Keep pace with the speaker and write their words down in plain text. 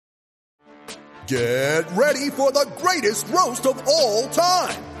Get ready for the greatest roast of all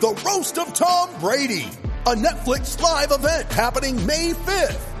time. The Roast of Tom Brady. A Netflix live event happening May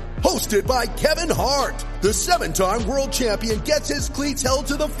 5th. Hosted by Kevin Hart. The 7-time world champion gets his cleats held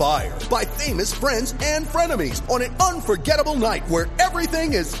to the fire by famous friends and frenemies on an unforgettable night where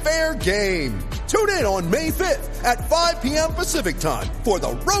everything is fair game. Tune in on May 5th at 5 p.m. Pacific time for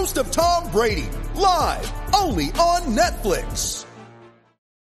the Roast of Tom Brady. Live only on Netflix.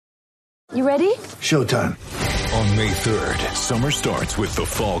 You ready? Showtime. On May 3rd, summer starts with The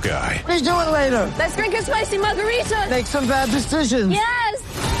Fall Guy. Let's do it later. Let's drink a spicy margarita. Make some bad decisions.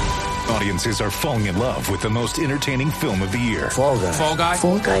 Yes! Audiences are falling in love with the most entertaining film of the year. Fall Guy. Fall Guy?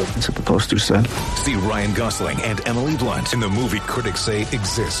 Fall Guy. That's what the poster said. See Ryan Gosling and Emily Blunt in the movie critics say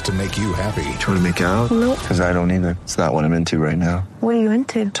exists to make you happy. Trying to make it out? Nope. Because I don't either. It's not what I'm into right now. What are you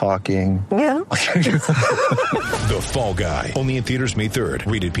into? Talking. Yeah. The Fall Guy. Only in theaters May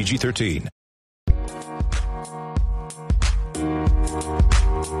 3rd. Rated PG-13.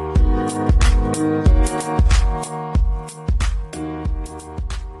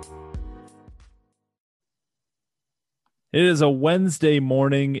 It is a Wednesday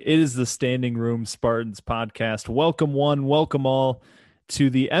morning. It is the Standing Room Spartans podcast. Welcome one, welcome all to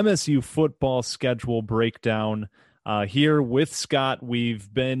the MSU football schedule breakdown. Here with Scott,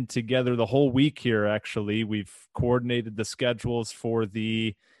 we've been together the whole week here, actually. We've coordinated the schedules for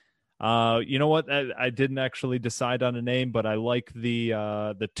the, you know what, I didn't actually decide on a name, but I like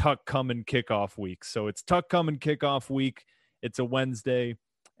the Tuck Coming Kickoff Week. So it's Tuck Coming Kickoff Week. It's a Wednesday.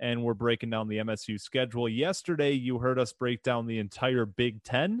 And we're breaking down the MSU schedule. Yesterday, you heard us break down the entire Big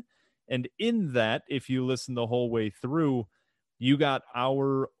Ten. And in that, if you listen the whole way through, you got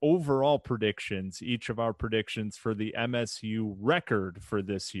our overall predictions, each of our predictions for the MSU record for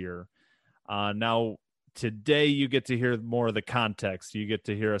this year. Now, today, you get to hear more of the context. You get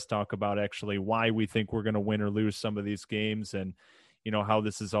to hear us talk about actually why we think we're going to win or lose some of these games and, you know, how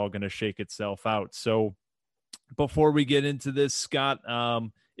this is all going to shake itself out. So before we get into this, Scott,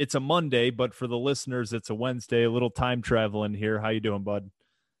 it's a Monday, but for the listeners, it's a Wednesday. A little time traveling here. How you doing, bud?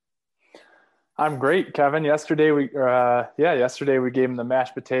 I'm great, Kevin. Yesterday we gave them the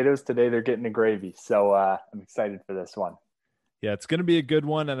mashed potatoes. Today they're getting the gravy. So I'm excited for this one. Yeah, it's going to be a good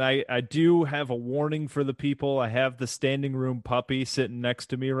one. And I do have a warning for the people. I have the standing room puppy sitting next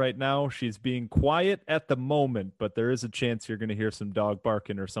to me right now. She's being quiet at the moment, but there is a chance you're going to hear some dog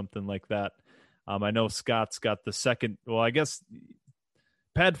barking or something like that. I know Scott's got the second. Well, I guess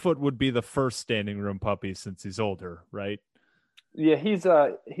Padfoot would be the first standing room puppy since he's older, right? Yeah, he's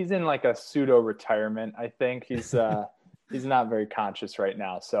in like a pseudo retirement. I think he's not very conscious right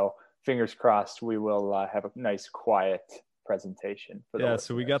now. So fingers crossed, we will have a nice quiet presentation. For the listeners.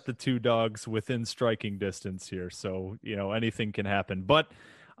 So we got the two dogs within striking distance here. So you know anything can happen. But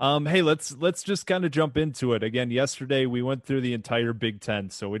hey, let's just kind of jump into it. Again, yesterday we went through the entire Big Ten,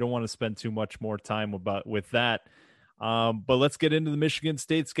 so we don't want to spend too much more time with that. But let's get into the Michigan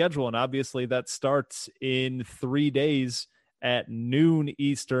State schedule. And obviously that starts in 3 days at noon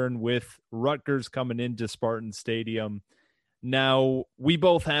Eastern with Rutgers coming into Spartan Stadium. Now, we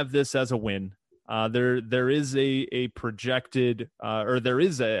both have this as a win. There is a projected, or there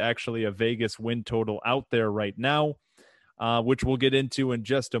is actually a Vegas win total out there right now, which we'll get into in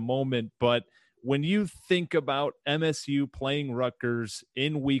just a moment. But when you think about MSU playing Rutgers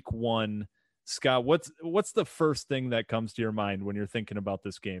in week 1, Scott, what's the first thing that comes to your mind when you're thinking about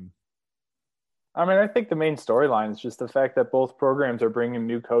this game? I mean, I think the main storyline is just the fact that both programs are bringing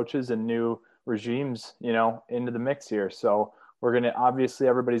new coaches and new regimes, you know, into the mix here. So we're going to, obviously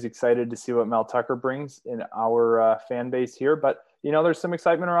everybody's excited to see what Mel Tucker brings in our fan base here. But, you know, there's some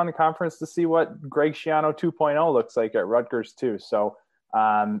excitement around the conference to see what Greg Schiano 2.0 looks like at Rutgers too. So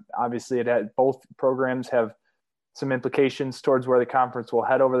obviously both programs have some implications towards where the conference will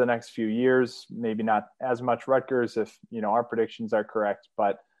head over the next few years. Maybe not as much Rutgers if, you know, our predictions are correct,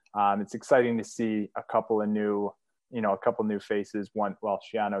 but it's exciting to see a couple new faces.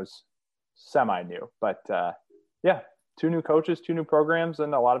 Schiano's semi-new, but two new coaches, two new programs,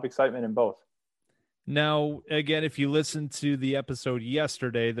 and a lot of excitement in both. Now, again, if you listen to the episode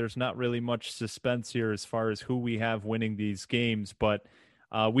yesterday, there's not really much suspense here as far as who we have winning these games, but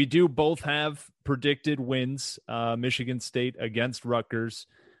we do both have predicted wins, Michigan State against Rutgers.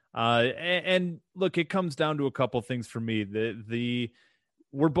 And look, it comes down to a couple things for me.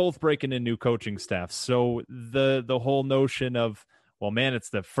 We're both breaking in new coaching staffs. So the whole notion of, well, man, it's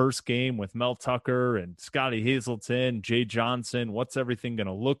the first game with Mel Tucker and Scotty Hazelton, Jay Johnson. What's everything going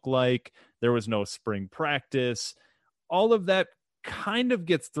to look like? There was no spring practice. All of that kind of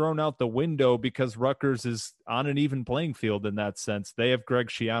gets thrown out the window because Rutgers is on an even playing field in that sense. They have Greg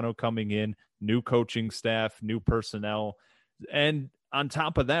Schiano coming in. new coaching staff, new personnel. And on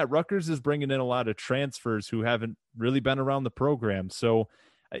top of that, Rutgers is bringing in a lot of transfers who haven't really been around the program. So,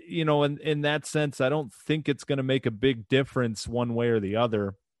 in that sense, I don't think it's going to make a big difference one way or the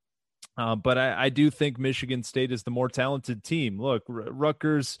other. But I do think Michigan State is the more talented team. Look,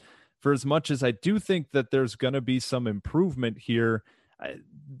 Rutgers, for as much as I do think that there's going to be some improvement here,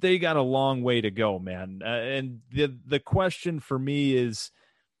 they got a long way to go, man. And the question for me is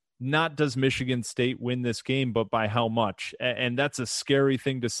not does Michigan State win this game, but by how much? And that's a scary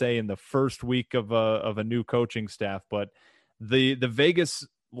thing to say in the first week of a new coaching staff. But the Vegas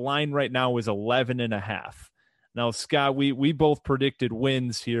line right now is 11.5. Now, Scott, we both predicted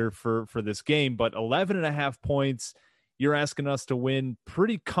wins here for this game, but 11.5 points, you're asking us to win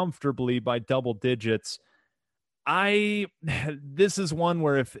pretty comfortably by double digits. This is one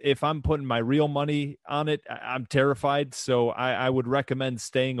where if I'm putting my real money on it, I'm terrified. So I would recommend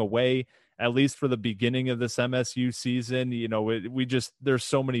staying away, at least for the beginning of this MSU season. There's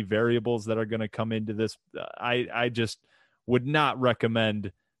so many variables that are going to come into this. I just would not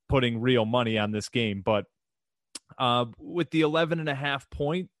recommend putting real money on this game. But with the 11.5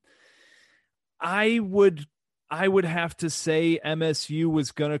 point, I would have to say MSU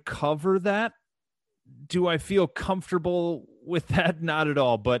was going to cover that. Do I feel comfortable with that? Not at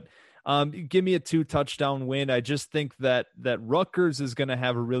all, but give me a 2-touchdown win. I just think that Rutgers is going to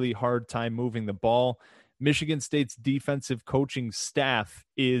have a really hard time moving the ball. Michigan State's defensive coaching staff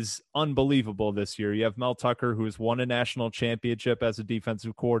is unbelievable this year. You have Mel Tucker, who has won a national championship as a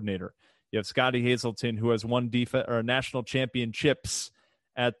defensive coordinator. You have Scotty Hazelton, who has won national championships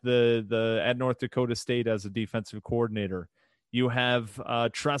at North Dakota State as a defensive coordinator. You have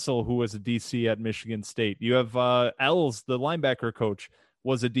Tressel, who was a DC at Michigan State. You have Ells, the linebacker coach,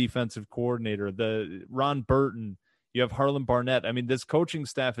 was a defensive coordinator. Ron Burton. You have Harlan Barnett. I mean, this coaching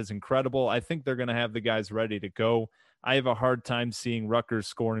staff is incredible. I think they're going to have the guys ready to go. I have a hard time seeing Rutgers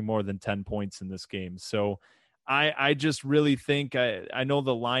scoring more than 10 points in this game. So I just really think I know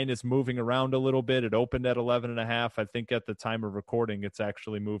the line is moving around a little bit. It opened at 11.5. I think at the time of recording, it's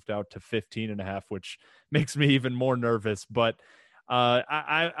actually moved out to 15.5, which makes me even more nervous. But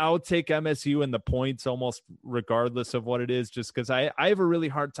I'll take MSU and the points almost regardless of what it is, just because I have a really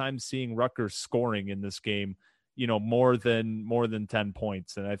hard time seeing Rutgers scoring in this game, more than 10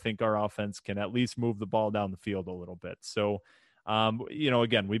 points. And I think our offense can at least move the ball down the field a little bit. So,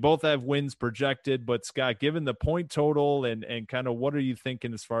 again, we both have wins projected, but Scott, given the point total and kind of what are you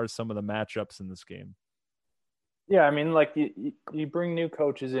thinking as far as some of the matchups in this game? Yeah, I mean, like you bring new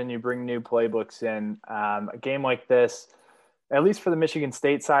coaches in, you bring new playbooks in. A game like this, at least for the Michigan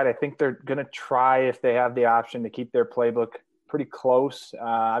State side, I think they're going to try, if they have the option, to keep their playbook pretty close.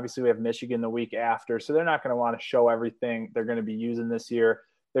 Obviously, we have Michigan the week after, so they're not going to want to show everything they're going to be using this year.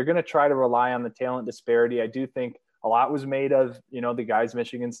 They're going to try to rely on the talent disparity. I do think a lot was made of, the guys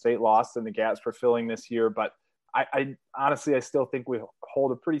Michigan State lost and the gaps we're filling this year. But I honestly, I still think we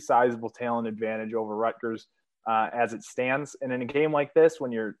hold a pretty sizable talent advantage over Rutgers as it stands. And in a game like this,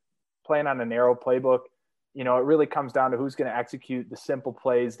 when you're playing on a narrow playbook, it really comes down to who's going to execute the simple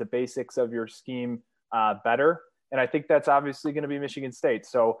plays, the basics of your scheme better. And I think that's obviously going to be Michigan State.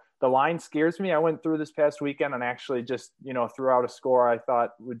 So the line scares me. I went through this past weekend and actually just, threw out a score I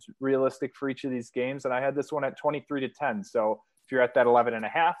thought was realistic for each of these games. And I had this one at 23-10. So if you're at that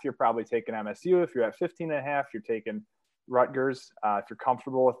 11.5, you're probably taking MSU. If you're at 15.5, you're taking Rutgers. If you're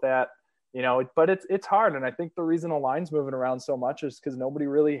comfortable with that, but it's hard. And I think the reason the line's moving around so much is because nobody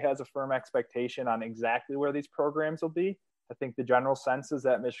really has a firm expectation on exactly where these programs will be. I think the general sense is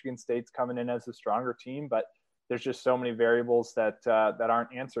that Michigan State's coming in as a stronger team, but there's just so many variables that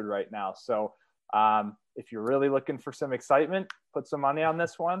aren't answered right now. So if you're really looking for some excitement, put some money on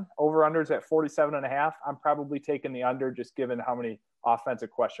this one. Over-under's at 47.5. I'm probably taking the under, just given how many offensive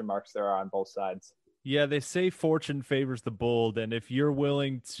question marks there are on both sides. Yeah, they say fortune favors the bold, and if you're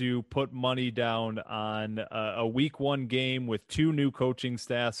willing to put money down on a week one game with two new coaching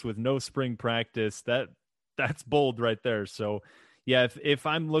staffs with no spring practice, that's bold right there. So yeah, if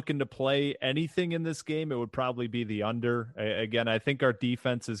I'm looking to play anything in this game, it would probably be the under. Again, I think our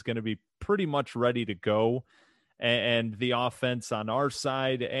defense is going to be pretty much ready to go, and the offense on our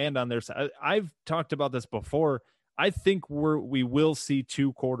side and on their side. I've talked about this before. I think we will see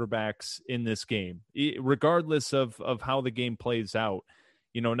two quarterbacks in this game, regardless of how the game plays out.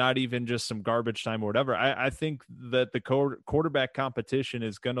 Not even just some garbage time or whatever. I think that the quarterback competition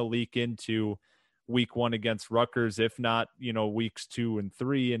is going to leak into week one against Rutgers, if not, weeks 2 and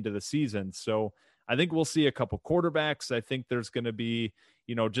 3 into the season. So I think we'll see a couple quarterbacks. I think there's going to be,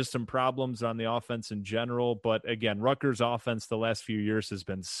 just some problems on the offense in general. But again, Rutgers offense the last few years has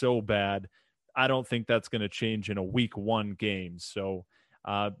been so bad. I don't think that's going to change in a week 1 game. So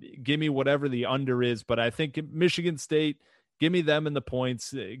give me whatever the under is, but I think Michigan State, give me them in the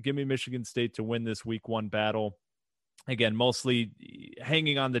points. Give me Michigan State to win this week 1 battle. Again, mostly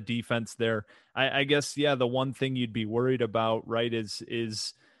hanging on the defense there. I guess, yeah, the one thing you'd be worried about, right,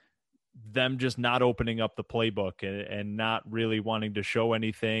 is them just not opening up the playbook and not really wanting to show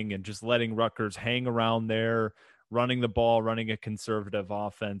anything and just letting Rutgers hang around there, running the ball, running a conservative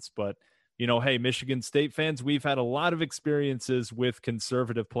offense. But, hey, Michigan State fans, we've had a lot of experiences with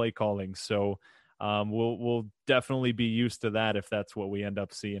conservative play calling. So we'll definitely be used to that if that's what we end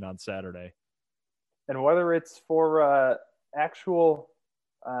up seeing on Saturday. And whether it's for actual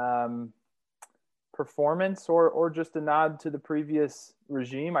performance or just a nod to the previous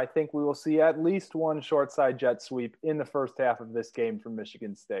regime, I think we will see at least one short side jet sweep in the first half of this game from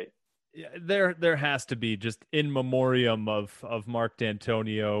Michigan State. Yeah, there has to be, just in memoriam of Mark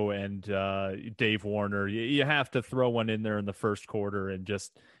D'Antonio and Dave Warner. You have to throw one in there in the first quarter and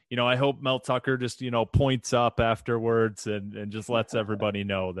just, I hope Mel Tucker just, points up afterwards and just lets everybody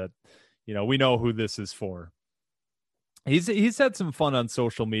know that, we know who this is for. He's had some fun on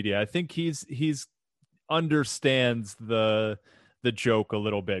social media. I think he's understands the joke a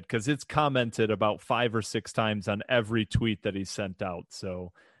little bit because it's commented about 5 or 6 times on every tweet that he sent out.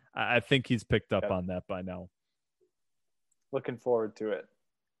 So I think he's picked up on that by now. Looking forward to it.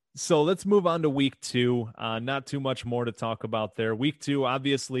 So let's move on to week 2. Not too much more to talk about there. Week 2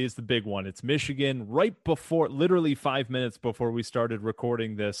 obviously is the big one. It's Michigan right before, literally 5 minutes before we started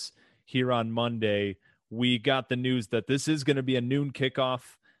recording this here on Monday. We got the news that this is going to be a noon kickoff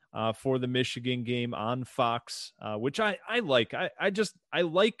for the Michigan game on Fox, which I like. I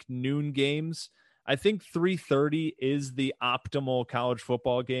like noon games. I think 3:30 is the optimal college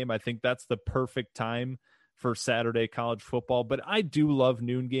football game. I think that's the perfect time for Saturday college football, but I do love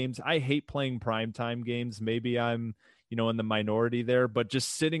noon games. I hate playing primetime games. Maybe I'm, in the minority there, but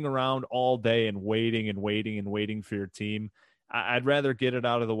just sitting around all day and waiting for your team. I'd rather get it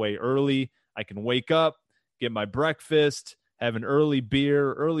out of the way early. I can wake up, get my breakfast, have an early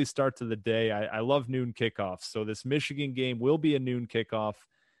beer, early start to the day. I love noon kickoffs. So this Michigan game will be a noon kickoff.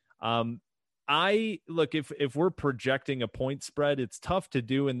 If we're projecting a point spread, it's tough to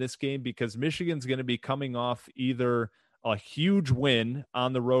do in this game because Michigan's going to be coming off either a huge win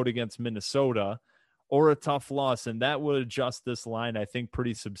on the road against Minnesota or a tough loss, and that would adjust this line, I think,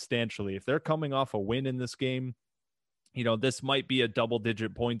 pretty substantially. If they're coming off a win in this game, this might be a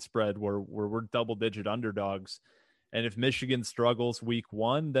double-digit point spread where we're double-digit underdogs. And if Michigan struggles week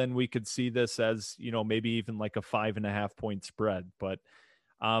 1, then we could see this as, maybe even like a 5.5 point spread. But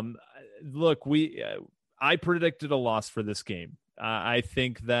look, I predicted a loss for this game. I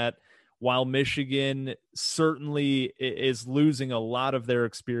think that while Michigan certainly is losing a lot of their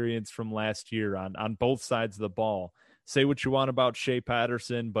experience from last year on both sides of the ball, say what you want about Shea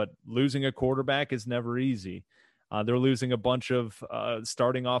Patterson, but losing a quarterback is never easy. They're losing a bunch of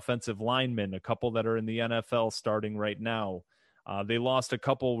starting offensive linemen, a couple that are in the NFL starting right now. They lost a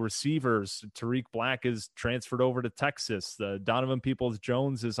couple receivers. Tariq Black is transferred over to Texas. Donovan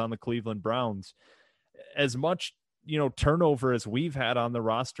Peoples-Jones is on the Cleveland Browns. As much, turnover as we've had on the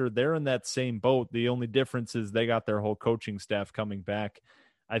roster, they're in that same boat. The only difference is they got their whole coaching staff coming back.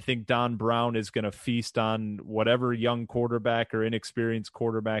 I think Don Brown is going to feast on whatever young quarterback or inexperienced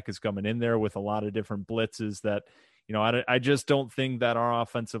quarterback is coming in there with a lot of different blitzes that, I just don't think that our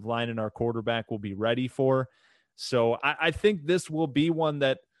offensive line and our quarterback will be ready for. So I think this will be one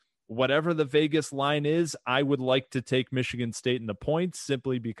that whatever the Vegas line is, I would like to take Michigan State in the points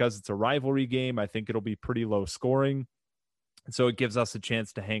simply because it's a rivalry game. I think it'll be pretty low scoring. So it gives us a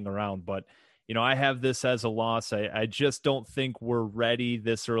chance to hang around. But, I have this as a loss. I just don't think we're ready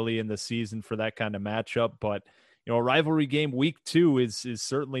this early in the season for that kind of matchup. But, a rivalry game week 2 is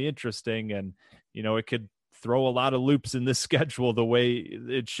certainly interesting. And, it could throw a lot of loops in this schedule the way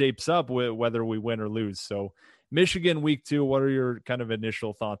it shapes up, whether we win or lose. So Michigan week 2, what are your kind of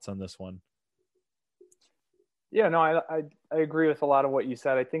initial thoughts on this one? Yeah, no, I agree with a lot of what you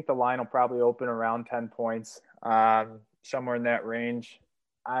said. I think the line will probably open around 10 points, somewhere in that range.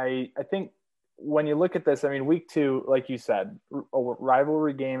 I think when you look at this, week 2, like you said, a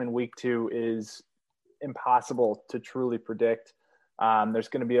rivalry game in week 2 is impossible to truly predict. There's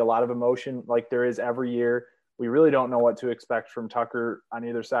going to be a lot of emotion like there is every year. We really don't know what to expect from Tucker on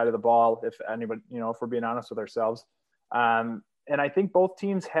either side of the ball, if anybody, if we're being honest with ourselves. And I think both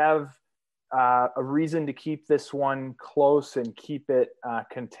teams have a reason to keep this one close and keep it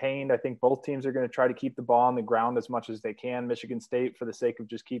contained. I think both teams are going to try to keep the ball on the ground as much as they can. Michigan State, for the sake of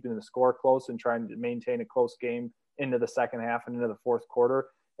just keeping the score close and trying to maintain a close game into the second half and into the fourth quarter.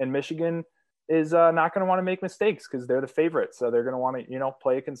 And Michigan, is not going to want to make mistakes because they're the favorites. So they're going to want to,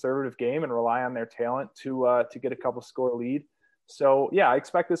 play a conservative game and rely on their talent to get a couple score lead. So yeah, I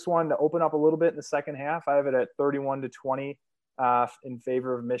expect this one to open up a little bit in the second half. I have it at 31-20 in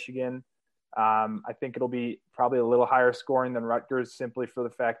favor of Michigan. I think it'll be probably a little higher scoring than Rutgers, simply for the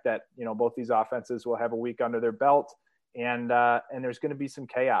fact that, both these offenses will have a week under their belt, and there's going to be some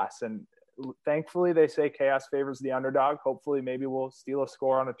chaos. And thankfully they say chaos favors the underdog. Hopefully maybe we'll steal a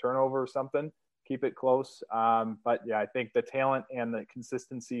score on a turnover or something, keep it close. But yeah, I think the talent and the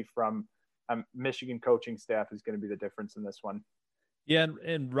consistency from Michigan coaching staff is going to be the difference in this one. Yeah,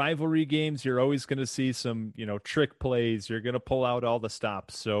 and rivalry games, you're always going to see some, trick plays. You're going to pull out all the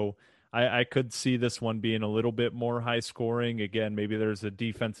stops. So I could see this one being a little bit more high scoring. Again, maybe there's a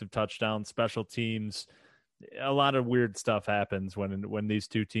defensive touchdown, special teams. A lot of weird stuff happens when these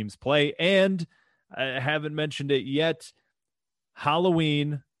two teams play. And I haven't mentioned it yet.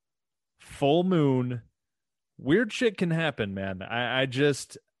 Halloween, full moon, weird shit can happen, man.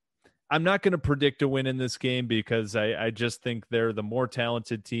 I'm not going to predict a win in this game because I just think they're the more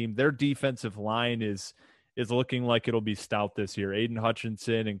talented team. Their defensive line is looking like it'll be stout this year. Aiden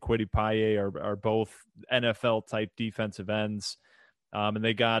Hutchinson and Kwity Paye are both NFL-type defensive ends. And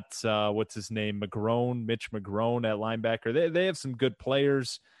they got, what's his name, Mitch McGrone at linebacker. They have some good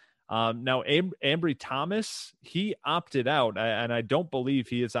players. Now, Ambry Thomas, he opted out, and I don't believe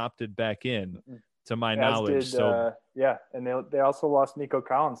he has opted back in, to my knowledge. And they also lost Nico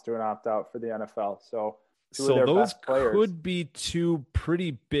Collins to an opt-out for the NFL. So those could be two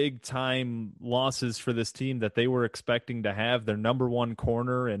pretty big-time losses for this team that they were expecting to have. Their number one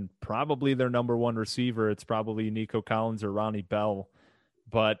corner and probably their number one receiver. It's probably Nico Collins or Ronnie Bell.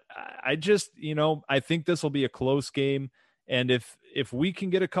 But I just, I think this will be a close game. And if we can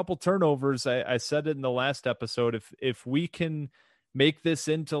get a couple turnovers, I said it in the last episode, if we can make this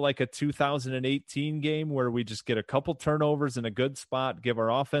into like a 2018 game where we just get a couple turnovers in a good spot, give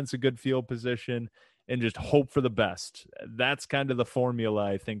our offense a good field position, and just hope for the best. That's kind of the formula,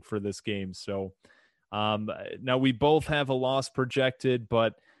 I think, for this game. So now we both have a loss projected,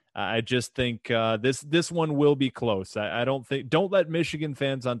 but I just think this one will be close. Don't let Michigan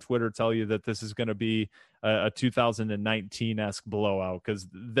fans on Twitter tell you that this is going to be a 2019-esque blowout, because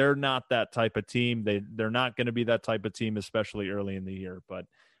they're not that type of team. They're not going to be that type of team, especially early in the year. But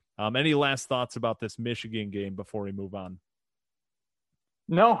any last thoughts about this Michigan game before we move on?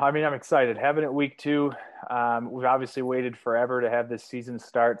 No, I mean, I'm excited. Having it week 2, we've obviously waited forever to have this season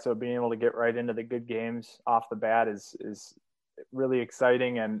start. So being able to get right into the good games off the bat is really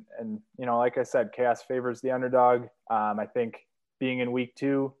exciting. And like I said, chaos favors the underdog. I think being in week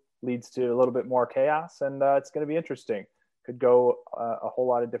 2 leads to a little bit more chaos, and it's going to be interesting. Could go a whole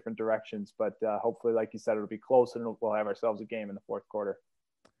lot of different directions, but hopefully, like you said, it'll be close and we'll have ourselves a game in the fourth quarter.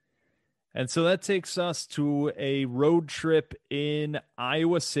 And so that takes us to a road trip in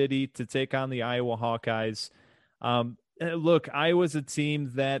Iowa City to take on the Iowa Hawkeyes. Look, Iowa's a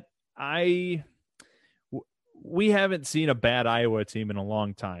team that we haven't seen a bad Iowa team in a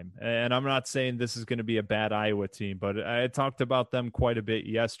long time. And I'm not saying this is going to be a bad Iowa team, but I talked about them quite a bit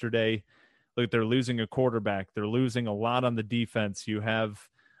yesterday. Look, they're losing a quarterback. They're losing a lot on the defense. You have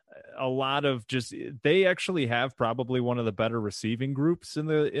a lot of they actually have probably one of the better receiving groups in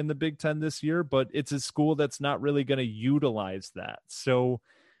the Big Ten this year, but it's a school that's not really going to utilize that. So,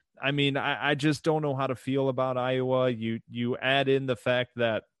 I mean, I just don't know how to feel about Iowa. You add in the fact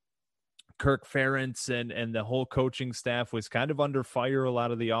that Kirk Ferentz and the whole coaching staff was kind of under fire a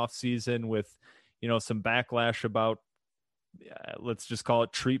lot of the offseason with, some backlash about, let's just call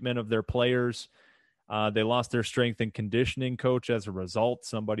it treatment of their players. They lost their strength and conditioning coach as a result,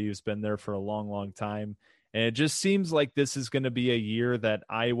 somebody who's been there for a long, long time. And it just seems like this is going to be a year that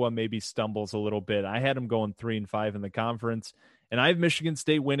Iowa maybe stumbles a little bit. I had them going 3-5 in the conference, and I have Michigan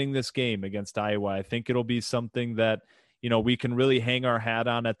State winning this game against Iowa. I think it'll be something that, we can really hang our hat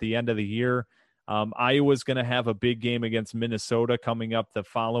on at the end of the year. Iowa's going to have a big game against Minnesota coming up the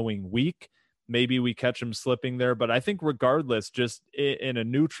following week. Maybe we catch them slipping there, but I think regardless, just in a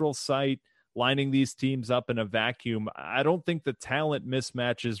neutral site, lining these teams up in a vacuum, I don't think the talent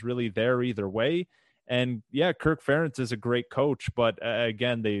mismatch is really there either way. And yeah, Kirk Ferentz is a great coach, but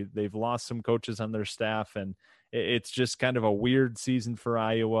again, they've lost some coaches on their staff, and it's just kind of a weird season for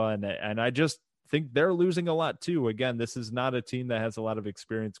Iowa. And I just think they're losing a lot too. Again, this is not a team that has a lot of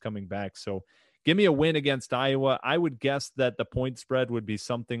experience coming back. So give me a win against Iowa. I would guess that the point spread would be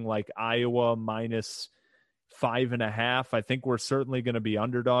something like Iowa minus 5.5. I think we're certainly going to be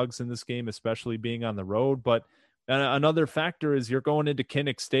underdogs in this game, especially being on the road. But another factor is you're going into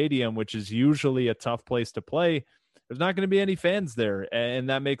Kinnick Stadium, which is usually a tough place to play. there's not going to be any fans there. And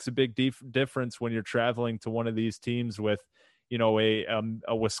that makes a big difference when you're traveling to one of these teams with,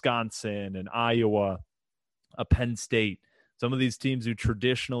 a Wisconsin, an Iowa, a Penn State, some of these teams who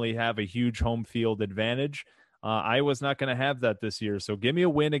traditionally have a huge home field advantage. Iowa's not going to have that this year. So give me a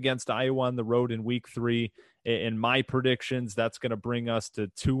win against Iowa on the road in week 3. In my predictions, that's going to bring us to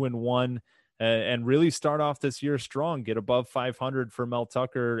 2-1 and really start off this year strong, get above 500 for Mel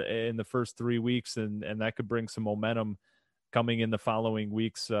Tucker in the first 3 weeks. And that could bring some momentum coming in the following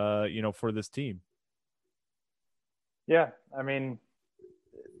weeks, for this team. Yeah. I mean,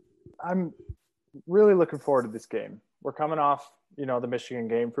 I'm really looking forward to this game. We're coming off, the Michigan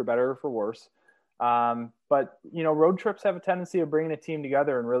game, for better or for worse. But road trips have a tendency of bringing a team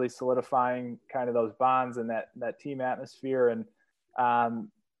together and really solidifying kind of those bonds and that team atmosphere. And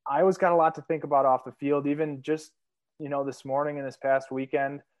Iowa's got a lot to think about off the field. Even just, this morning and this past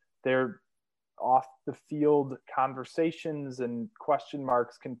weekend, their off the field conversations and question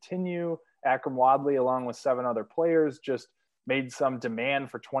marks continue. Akram Wadley, along with 7 other players, just made some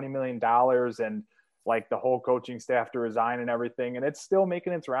demand for $20 million and like the whole coaching staff to resign and everything. And it's still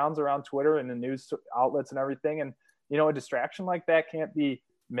making its rounds around Twitter and the news outlets and everything. And, a distraction like that can't be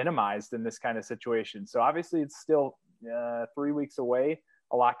minimized in this kind of situation. So obviously it's still 3 weeks away.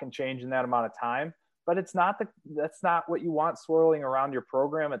 A lot can change in that amount of time, but that's not what you want swirling around your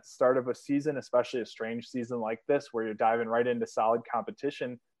program at the start of a season, especially a strange season like this, where you're diving right into solid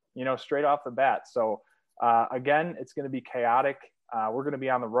competition, straight off the bat. So again, it's going to be chaotic. We're going to be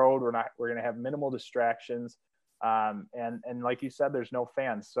on the road. We're going to have minimal distractions. And like you said, there's no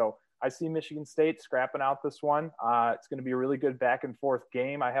fans. So I see Michigan State scrapping out this one. It's going to be a really good back and forth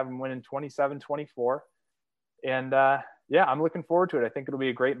game. I have them winning 27-24. And I'm looking forward to it. I think it'll be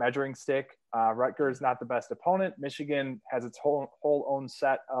a great measuring stick. Rutgers is not the best opponent. Michigan has its whole own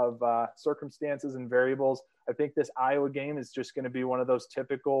set of circumstances and variables. I think this Iowa game is just going to be one of those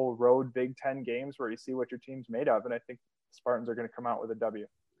typical road Big Ten games where you see what your team's made of. And I think Spartans are going to come out with a W.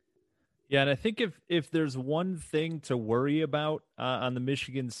 Yeah, and I think if there's one thing to worry about on the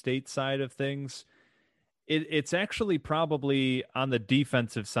Michigan State side of things, it's actually probably on the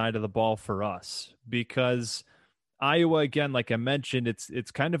defensive side of the ball for us, because Iowa, again, like I mentioned,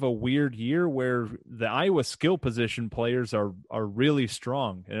 it's kind of a weird year where the Iowa skill position players are really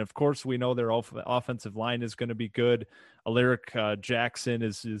strong. And of course, we know their offensive line is going to be good. Alaric Jackson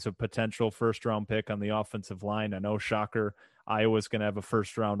is a potential first-round pick on the offensive line. I know, shocker, Iowa's going to have a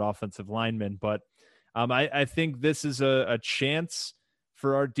first-round offensive lineman. But I think this is a chance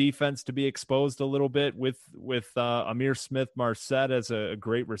for our defense to be exposed a little bit with Amir Smith-Marset as a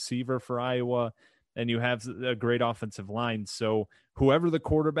great receiver for Iowa. And you have a great offensive line. So whoever the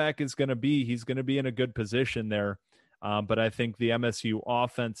quarterback is going to be, he's going to be in a good position there. But I think the MSU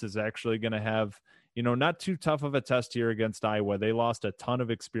offense is actually going to have, not too tough of a test here against Iowa. They lost a ton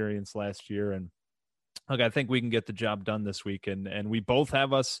of experience last year. And look, I think we can get the job done this week. And we both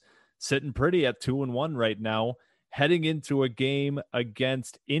have us sitting pretty at 2-1 right now, heading into a game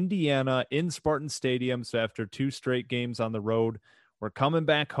against Indiana in Spartan Stadium. So after 2 straight games on the road, we're coming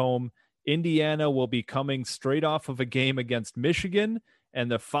back home. Indiana will be coming straight off of a game against Michigan, and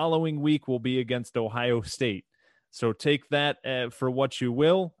the following week will be against Ohio State. So take that for what you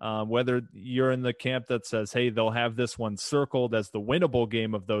will, whether you're in the camp that says, hey, they'll have this one circled as the winnable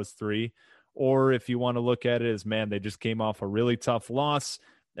game of those 3, or if you want to look at it as, man, they just came off a really tough loss,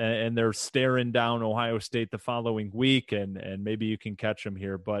 and they're staring down Ohio State the following week, and maybe you can catch them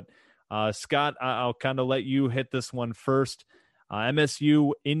here. But, Scott, I'll kind of let you hit this one first.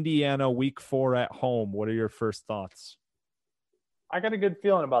 MSU, Indiana, week 4 at home. What are your first thoughts? I got a good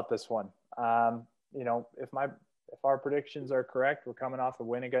feeling about this one. If our predictions are correct, we're coming off a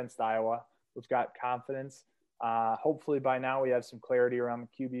win against Iowa. We've got confidence. Hopefully by now we have some clarity around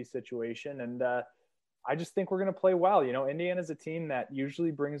the QB situation. And I just think we're going to play well. Indiana's a team that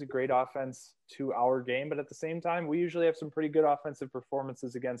usually brings a great offense to our game, but at the same time, we usually have some pretty good offensive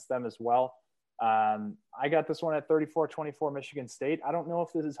performances against them as well. I got this one at 34-24 Michigan State. I don't know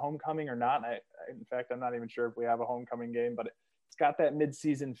if this is homecoming or not. In fact, I'm not even sure if we have a homecoming game, but it's got that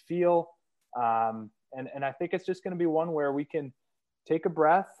midseason feel. And I think it's just going to be one where we can take a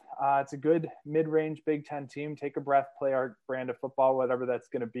breath. It's a good mid-range Big Ten team. Take a breath, play our brand of football, whatever that's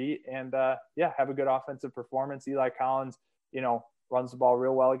going to be. And have a good offensive performance. Eli Collins, runs the ball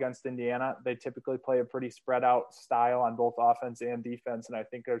real well against Indiana. They typically play a pretty spread out style on both offense and defense. And I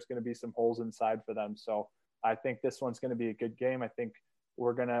think there's going to be some holes inside for them. So I think this one's going to be a good game. I think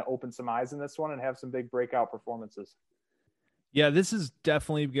we're going to open some eyes in this one and have some big breakout performances. Yeah, this is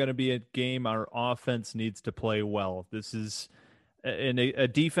definitely going to be a game our offense needs to play well. This is and a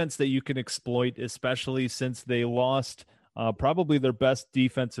defense that you can exploit, especially since they lost probably their best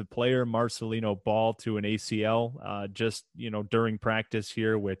defensive player, Marcelino Ball, to an ACL just, during practice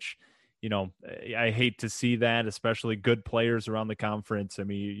here, which, I hate to see that, especially good players around the conference. I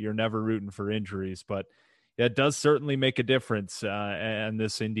mean, you're never rooting for injuries, but it does certainly make a difference in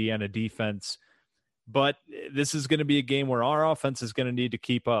this Indiana defense. But this is going to be a game where our offense is going to need to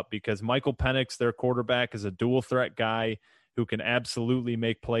keep up, because Michael Penix, their quarterback, is a dual threat guy who can absolutely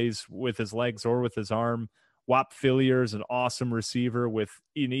make plays with his legs or with his arm. Whop Phillier is an awesome receiver with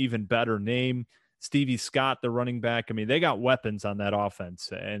an even better name. Stevie Scott, the running back. I mean, they got weapons on that offense.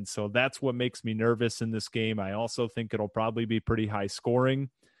 And so that's what makes me nervous in this game. I also think it'll probably be pretty high scoring.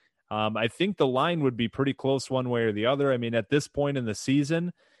 I think the line would be pretty close one way or the other. I mean, at this point in the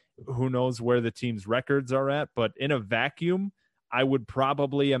season, who knows where the team's records are at, but in a vacuum, I would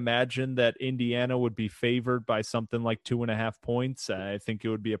probably imagine that Indiana would be favored by something like 2.5 points. I think it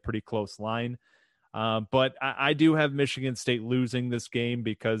would be a pretty close line. But I do have Michigan State losing this game,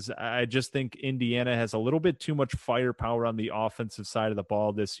 because I just think Indiana has a little bit too much firepower on the offensive side of the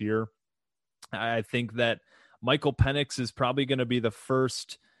ball this year. I think that Michael Penix is probably going to be the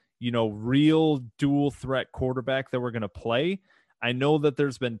first, real dual threat quarterback that we're going to play. I know that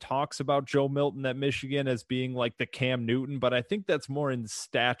there's been talks about Joe Milton at Michigan as being like the Cam Newton, but I think that's more in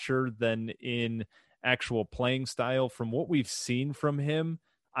stature than in actual playing style. From what we've seen from him,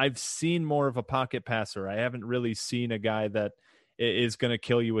 I've seen more of a pocket passer. I haven't really seen a guy that is going to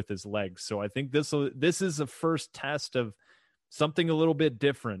kill you with his legs. So I think this is a first test of something a little bit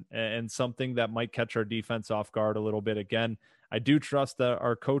different, and something that might catch our defense off guard a little bit. Again, I do trust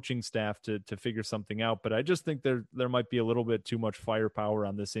our coaching staff to figure something out, but I just think there might be a little bit too much firepower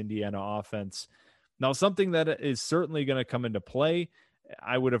on this Indiana offense. Now, something that is certainly going to come into play,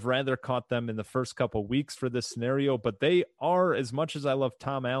 I would have rather caught them in the first couple weeks for this scenario, but they are, as much as I love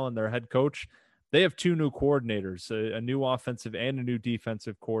Tom Allen, their head coach, they have 2 new coordinators, a new offensive and a new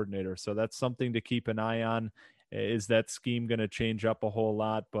defensive coordinator. So that's something to keep an eye on. Is that scheme going to change up a whole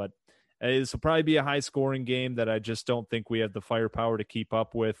lot? But this will probably be a high scoring game that I just don't think we have the firepower to keep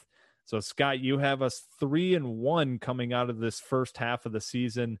up with. So Scott, you have us 3-1 coming out of this first half of the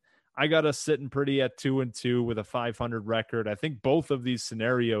season. I got us sitting pretty at 2-2 with a 500 record. I think both of these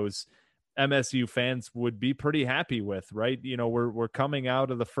scenarios MSU fans would be pretty happy with, right? We're coming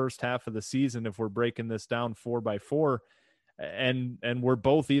out of the first half of the season, if we're breaking this down 4x4, and we're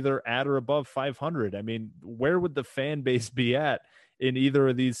both either at or above 500. I mean, where would the fan base be at in either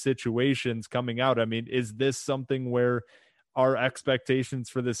of these situations coming out? I mean, is this something where our expectations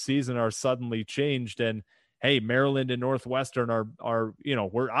for this season are suddenly changed, and hey, Maryland and Northwestern are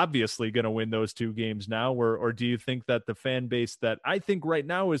we're obviously going to win those 2 games now? Or do you think that the fan base that I think right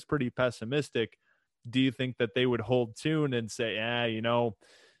now is pretty pessimistic, do you think that they would hold tune and say,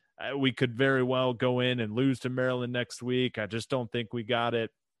 we could very well go in and lose to Maryland next week? I just don't think we got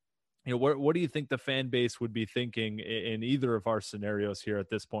it. What do you think the fan base would be thinking in either of our scenarios here at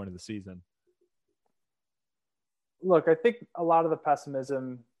this point of the season? Look, I think a lot of the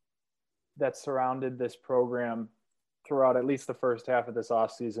pessimism that surrounded this program throughout at least the first half of this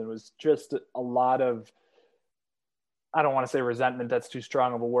offseason was just a lot of, I don't want to say resentment, that's too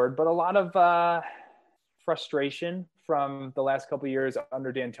strong of a word, but a lot of frustration from the last couple of years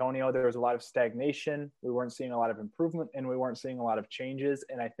under D'Antonio. There was a lot of stagnation. We weren't seeing a lot of improvement, and we weren't seeing a lot of changes.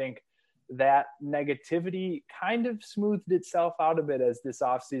 And I think that negativity kind of smoothed itself out a bit as this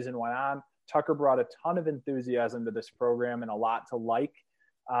offseason went on. Tucker brought a ton of enthusiasm to this program and a lot to like.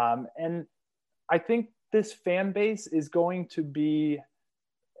 And I think this fan base is going to be,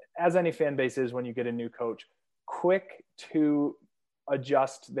 as any fan base is when you get a new coach, quick to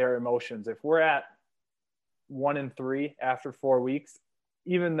adjust their emotions. If we're at 1-3 after 4 weeks,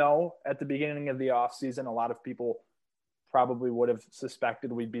 even though at the beginning of the offseason, a lot of people probably would have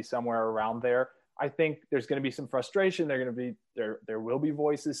suspected we'd be somewhere around there, I think there's going to be some frustration. There will be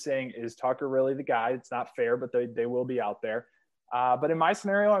voices saying, is Tucker really the guy? It's not fair, but they will be out there. But in my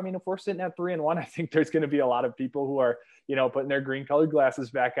scenario, I mean, if we're sitting at 3-1, I think there's going to be a lot of people who are, putting their green colored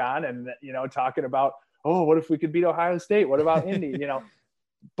glasses back on and, talking about, oh, what if we could beat Ohio State? What about Indy?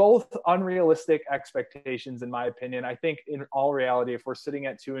 Both unrealistic expectations, in my opinion. I think in all reality, if we're sitting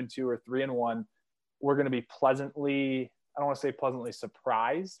at 2-2 or 3-1, we're going to be pleasantly, I don't want to say pleasantly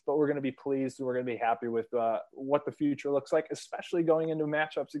surprised, but we're going to be pleased. We're going to be happy with what the future looks like, especially going into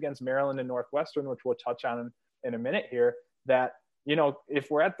matchups against Maryland and Northwestern, which we'll touch on in a minute here, that,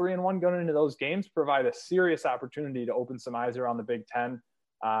 if we're at 3-1 going into those games, provide a serious opportunity to open some eyes around the Big Ten.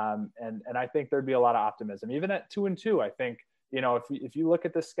 And I think there'd be a lot of optimism. Even at 2-2, I think, if you look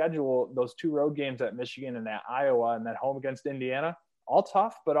at the schedule, those 2 road games at Michigan and at Iowa and then home against Indiana, all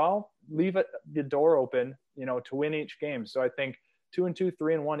tough, but I'll leave the door open, to win each game. So I think 2-2,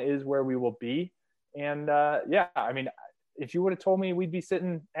 3-1 is where we will be. And if you would have told me we'd be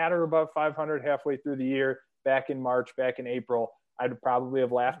sitting at or above 500 halfway through the year, back in March, back in April, I'd probably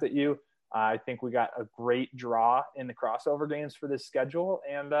have laughed at you. I think we got a great draw in the crossover games for this schedule,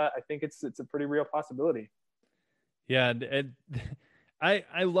 and I think it's a pretty real possibility. Yeah, and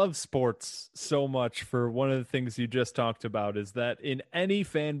I love sports so much for one of the things you just talked about is that in any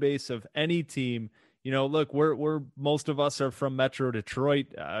fan base of any team, look, we're most of us are from Metro Detroit.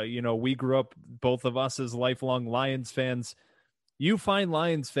 We grew up, both of us, as lifelong Lions fans. You find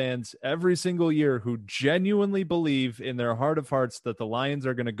Lions fans every single year who genuinely believe in their heart of hearts that the Lions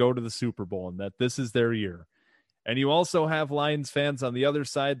are going to go to the Super Bowl and that this is their year. And you also have Lions fans on the other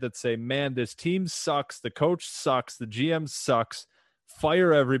side that say, man, this team sucks. The coach sucks. The GM sucks.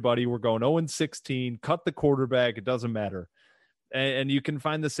 Fire everybody. We're going 0-16. Cut the quarterback. It doesn't matter. And you can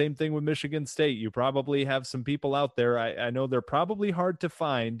find the same thing with Michigan State. You probably have some people out there. I know they're probably hard to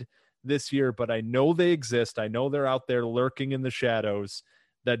find this year, but I know they exist. I know they're out there lurking in the shadows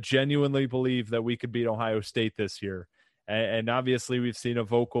that genuinely believe that we could beat Ohio State this year. And obviously we've seen a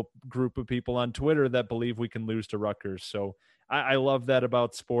vocal group of people on Twitter that believe we can lose to Rutgers. So I love that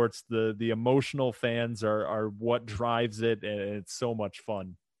about sports. The emotional fans are what drives it, and it's so much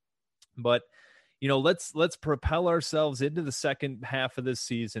fun. But let's propel ourselves into the second half of this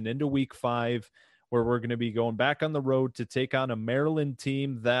season, into week 5, where we're going to be going back on the road to take on a Maryland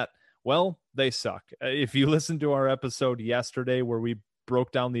team that, well, they suck. If you listened to our episode yesterday where we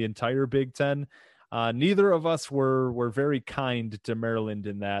broke down the entire Big Ten, neither of us were very kind to Maryland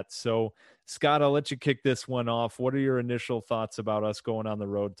in that. So, Scott, I'll let you kick this one off. What are your initial thoughts about us going on the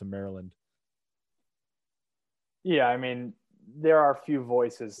road to Maryland? Yeah, I mean, there are a few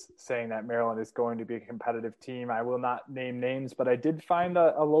voices saying that Maryland is going to be a competitive team. I will not name names, but I did find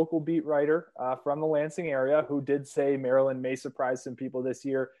a local beat writer from the Lansing area who did say Maryland may surprise some people this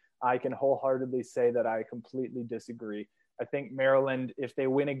year. I can wholeheartedly say that I completely disagree. I think Maryland, if they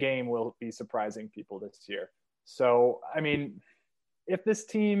win a game, will be surprising people this year. So, I mean, if this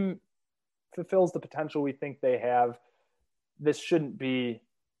team fulfills the potential we think they have, this shouldn't be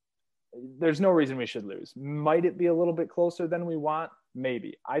 – there's no reason we should lose. Might it be a little bit closer than we want?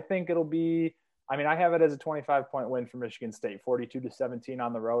 Maybe. I think it'll be – I mean, I have it as a 25-point win for Michigan State, 42-17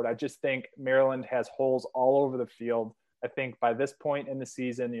 on the road. I just think Maryland has holes all over the field. I think by this point in the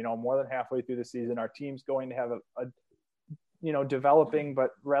season, more than halfway through the season, our team's going to have a developing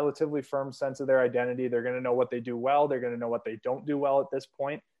but relatively firm sense of their identity. They're going to know what they do well. They're going to know what they don't do well at this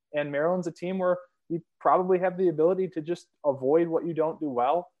point. And Maryland's a team where you probably have the ability to just avoid what you don't do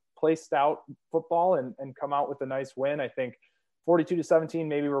well, play stout football, and come out with a nice win. I think 42-17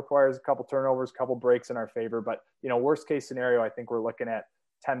 maybe requires a couple turnovers, a couple breaks in our favor. But, worst case scenario, I think we're looking at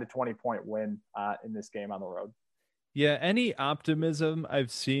 10 to 20 point win in this game on the road. Yeah, any optimism I've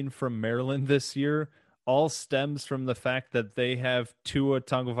seen from Maryland this year all stems from the fact that they have Tua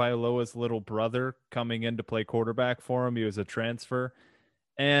Tagovailoa's little brother coming in to play quarterback for him. He was a transfer.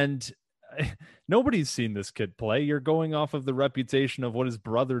 And nobody's seen this kid play. You're going off of the reputation of what his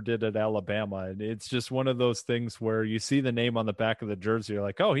brother did at Alabama. And it's just one of those things where you see the name on the back of the jersey. You're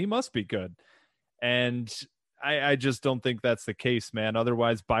like, oh, he must be good. And I just don't think that's the case, man.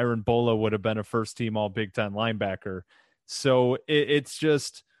 Otherwise, Byron Bola would have been a first-team All-Big Ten linebacker. So it's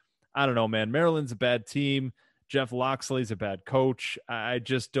just, I don't know, man. Maryland's a bad team. Jeff Loxley's a bad coach. I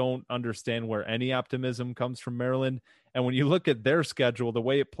just don't understand where any optimism comes from Maryland. And when you look at their schedule, the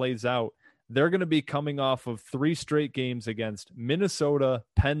way it plays out, they're going to be coming off of 3 straight games against Minnesota,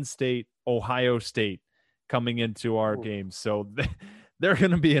 Penn State, Ohio State coming into our games. So they're going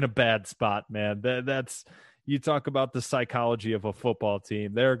to be in a bad spot, man. That's – you talk about the psychology of a football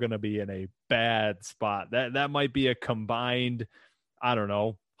team. They're going to be in a bad spot. That might be a combined, I don't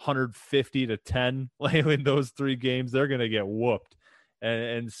know, 150-10 in those 3 games. They're going to get whooped.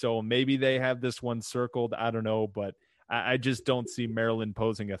 And so maybe they have this one circled. I don't know, but I just don't see Maryland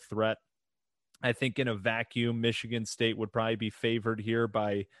posing a threat. I think in a vacuum, Michigan State would probably be favored here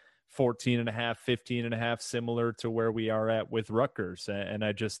by 14.5, 15.5, similar to where we are at with Rutgers. And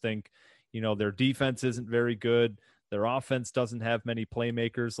I just think, their defense isn't very good. Their offense doesn't have many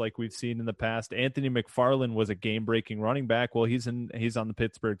playmakers like we've seen in the past. Anthony McFarland was a game-breaking running back. Well, he's on the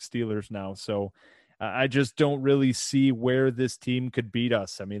Pittsburgh Steelers now. So I just don't really see where this team could beat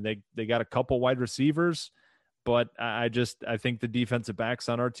us. I mean, they got a couple wide receivers, but I think the defensive backs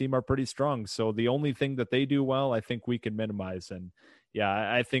on our team are pretty strong. So the only thing that they do well, I think we can minimize. And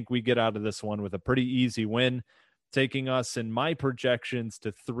yeah, I think we get out of this one with a pretty easy win. taking us in my projections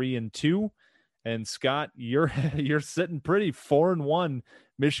to 3-2. And Scott, you're sitting pretty 4-1.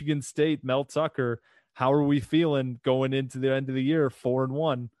 Michigan State, Mel Tucker. How are we feeling going into the end of the year,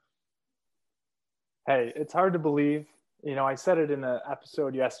 4-1? Hey, it's hard to believe. I said it in an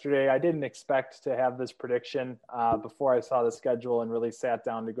episode yesterday. I didn't expect to have this prediction before I saw the schedule and really sat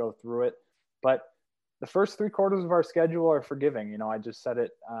down to go through it. But the first 3 quarters of our schedule are forgiving. I just said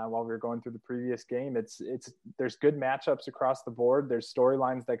it while we were going through the previous game. There's good matchups across the board. There's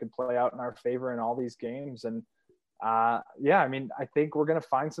storylines that could play out in our favor in all these games. And I think we're going to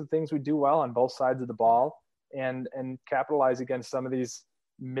find some things we do well on both sides of the ball and capitalize against some of these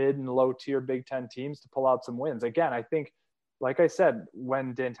mid and low tier Big Ten teams to pull out some wins. Again, I think, like I said,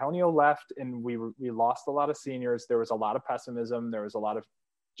 when D'Antonio left and we lost a lot of seniors, there was a lot of pessimism. There was a lot of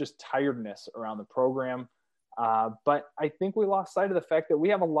just tiredness around the program. But I think we lost sight of the fact that we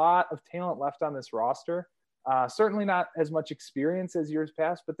have a lot of talent left on this roster. Certainly not as much experience as years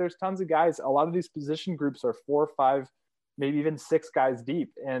past, but there's tons of guys. A lot of these position groups are 4 or 5, maybe even 6 guys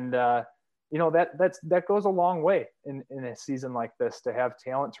deep. And, that goes a long way in a season like this to have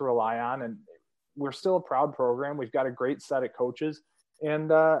talent to rely on. And we're still a proud program. We've got a great set of coaches.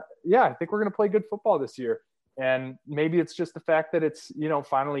 And I think we're going to play good football this year. And maybe it's just the fact that it's,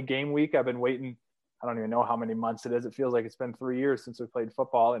 finally game week. I've been waiting. I don't even know how many months it is. It feels like it's been 3 years since we played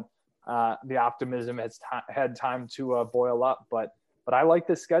football, and the optimism has had time to boil up. But I like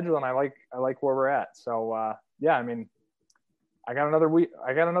this schedule, and I like where we're at. So I got another week.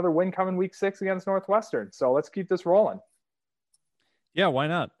 I got another win coming week 6 against Northwestern. So let's keep this rolling. Yeah, why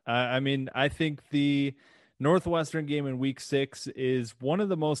not? I think the Northwestern game in week 6 is one of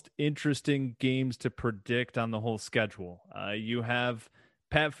the most interesting games to predict on the whole schedule. You have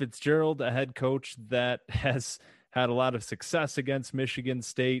Pat Fitzgerald, a head coach that has had a lot of success against Michigan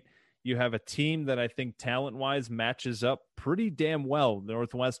State. You have a team that I think talent-wise matches up pretty damn well.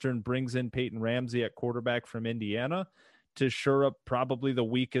 Northwestern brings in Peyton Ramsey at quarterback from Indiana to shore up probably the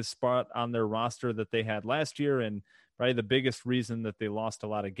weakest spot on their roster that they had last year, and probably the biggest reason that they lost a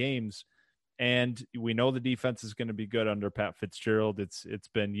lot of games. And we know the defense is going to be good under Pat Fitzgerald. It's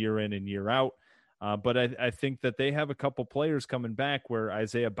been year in and year out. But I think that they have a couple players coming back, where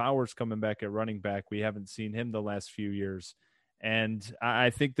Isaiah Bowers coming back at running back. We haven't seen him the last few years. And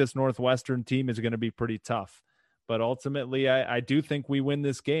I think this Northwestern team is going to be pretty tough. But ultimately, I do think we win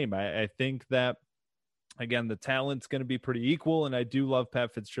this game. I think that, again, the talent's going to be pretty equal, and I do love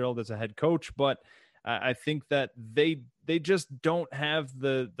Pat Fitzgerald as a head coach, but I think that they just don't have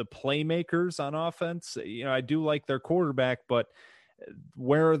the playmakers on offense. I do like their quarterback, but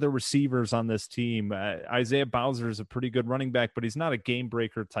where are the receivers on this team? Isaiah Bowser is a pretty good running back, but he's not a game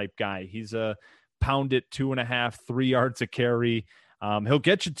breaker type guy. He's a pound it 2.5, 3 yards a carry. He'll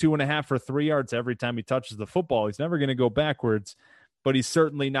get you 2.5 or 3 yards every time he touches the football. He's never going to go backwards, but he's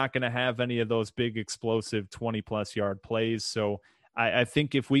certainly not going to have any of those big explosive 20-plus yard plays. So I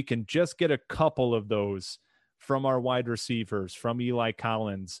think if we can just get a couple of those from our wide receivers, from Eli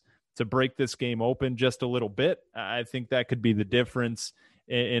Collins, to break this game open just a little bit, I think that could be the difference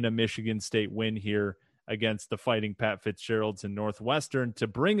in a Michigan State win here against the Fighting Pat Fitzgeralds in Northwestern to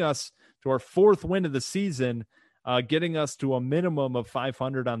bring us to our 4th win of the season, getting us to a minimum of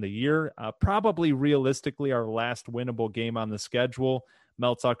 500 on the year. Probably realistically our last winnable game on the schedule.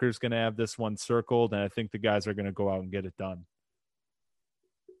 Mel Tucker's going to have this one circled, and I think the guys are going to go out and get it done.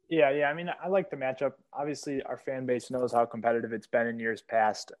 Yeah. I like the matchup. Obviously, our fan base knows how competitive it's been in years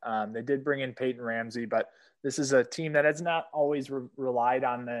past. They did bring in Peyton Ramsey, but this is a team that has not always relied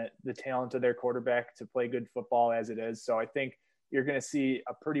on the talent of their quarterback to play good football as it is. So I think you're going to see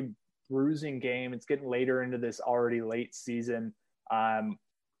a pretty bruising game. It's getting later into this already late season.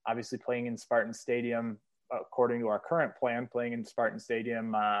 Obviously, playing in Spartan Stadium, according to our current plan, playing in Spartan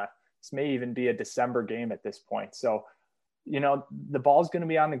Stadium, this may even be a December game at this point. So, the ball's going to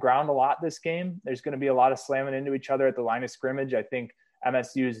be on the ground a lot this game. There's going to be a lot of slamming into each other at the line of scrimmage. I think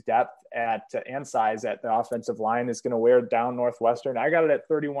MSU's depth and size at the offensive line is going to wear down Northwestern. I got it at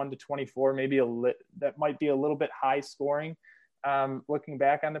 31-24, maybe that might be a little bit high scoring looking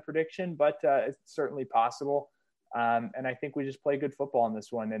back on the prediction, but it's certainly possible. And I think we just play good football in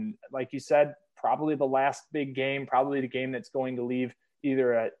this one. And like you said, probably the last big game, probably the game that's going to leave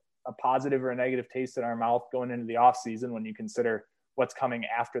either a positive or a negative taste in our mouth going into the off season when you consider what's coming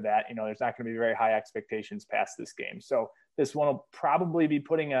after that. There's not going to be very high expectations past this game. So this one will probably be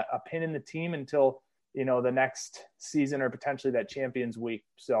putting a pin in the team until, the next season or potentially that Champions Week.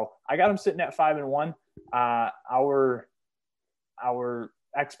 So I got them sitting at 5-1. Our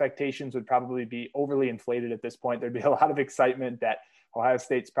expectations would probably be overly inflated at this point. There'd be a lot of excitement that Ohio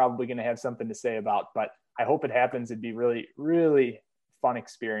State's probably going to have something to say about, but I hope it happens. It'd be really, really fun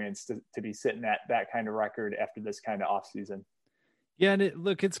experience to be sitting at that kind of record after this kind of off season. Yeah. And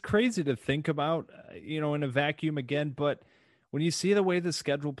it's crazy to think about, in a vacuum again, but when you see the way the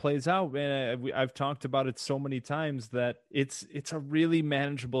schedule plays out, man, I've talked about it so many times that it's a really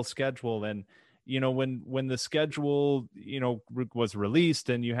manageable schedule. And, when the schedule, was released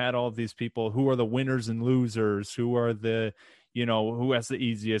and you had all of these people who are the winners and losers, who are the, who has the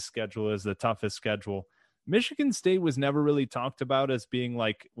easiest schedule, is the toughest schedule. Michigan State was never really talked about as being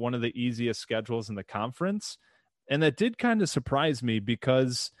like one of the easiest schedules in the conference. And that did kind of surprise me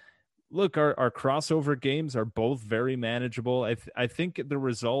because, look, our crossover games are both very manageable. I think the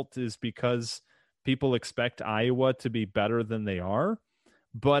result is because people expect Iowa to be better than they are,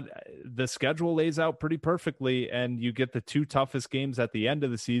 but the schedule lays out pretty perfectly, and you get the two toughest games at the end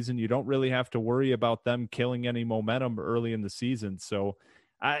of the season. You don't really have to worry about them killing any momentum early in the season. So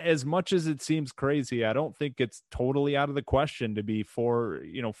as much as it seems crazy, I don't think it's totally out of the question to be 4-2,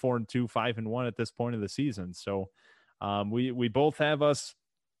 5-1 at this point of the season. So we both have us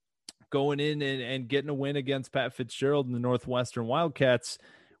going in and getting a win against Pat Fitzgerald and the Northwestern Wildcats,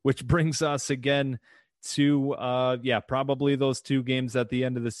 which brings us again to, probably those two games at the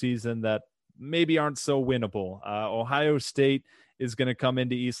end of the season that maybe aren't so winnable. Ohio State is going to come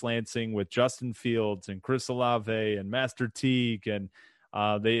into East Lansing with Justin Fields and Chris Olave and Master Teague, and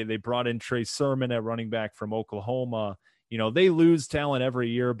they brought in Trey Sermon at running back from Oklahoma. They lose talent every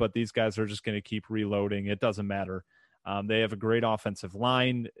year, but these guys are just going to keep reloading. It doesn't matter. They have a great offensive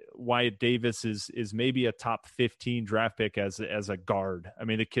line. Wyatt Davis is maybe a top 15 draft pick as a guard. I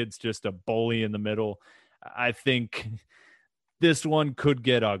mean, the kid's just a bully in the middle. I think this one could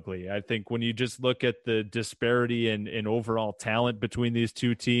get ugly. I think when you just look at the disparity in overall talent between these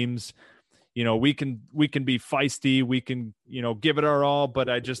two teams, we can be feisty. We can, give it our all, but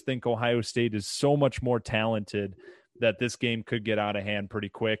I just think Ohio State is so much more talented that this game could get out of hand pretty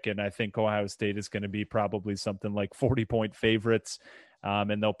quick. And I think Ohio State is going to be probably something like 40-point favorites.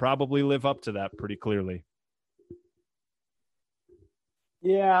 And they'll probably live up to that pretty clearly.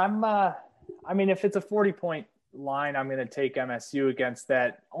 Yeah, if it's a 40-point line, I'm going to take MSU against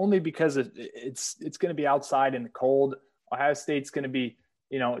that, only because it's going to be outside in the cold. Ohio State's going to be,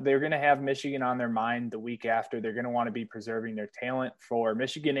 they're going to have Michigan on their mind the week after. They're going to want to be preserving their talent for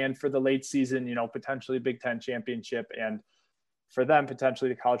Michigan and for the late season, potentially Big Ten championship, and for them, potentially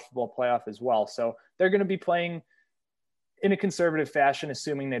the college football playoff as well. So they're going to be playing in a conservative fashion,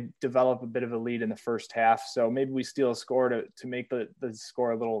 assuming they develop a bit of a lead in the first half. So maybe we steal a score to make the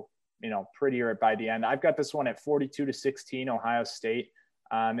score a little, prettier by the end. I've got this one at 42-16, Ohio State.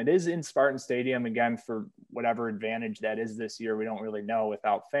 It is in Spartan Stadium, again, for whatever advantage that is this year. We don't really know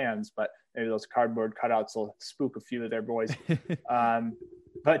without fans, but maybe those cardboard cutouts will spook a few of their boys.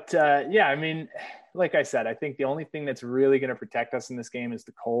 Like I said, I think the only thing that's really going to protect us in this game is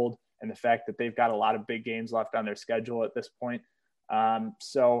the cold and the fact that they've got a lot of big games left on their schedule at this point. I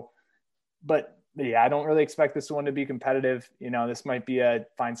don't really expect this one to be competitive. This might be a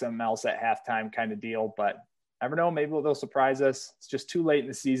find something else at halftime kind of deal, but never know. Maybe they'll surprise us. It's just too late in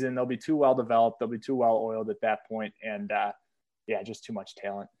the season. They'll be too well developed. They'll be too well oiled at that point. And just too much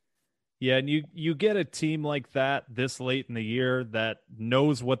talent. Yeah. And you get a team like that this late in the year that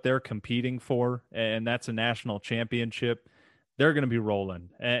knows what they're competing for, and that's a national championship. They're going to be rolling.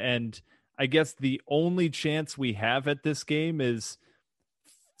 And I guess the only chance we have at this game is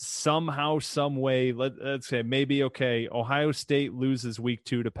somehow, some way, let's say maybe, Ohio State loses week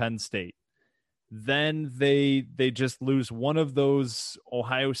 2 to Penn State. Then they just lose one of those.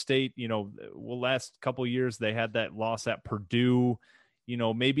 Ohio State, last couple of years they had that loss at Purdue.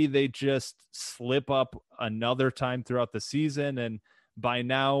 Maybe they just slip up another time throughout the season, and by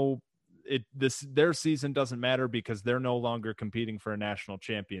now their season doesn't matter because they're no longer competing for a national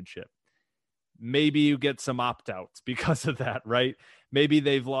championship. Maybe you get some opt-outs because of that, right? Maybe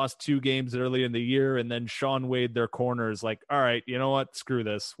they've lost 2 games early in the year, and then Sean Wade, their corner, is like, all right, you know what? Screw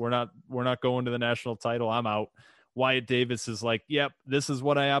this. We're not going to the national title. I'm out. Wyatt Davis is like, yep, this is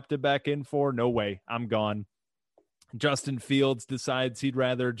what I opted back in for. No way. I'm gone. Justin Fields decides he'd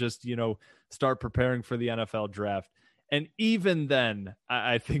rather just, start preparing for the NFL draft. And even then,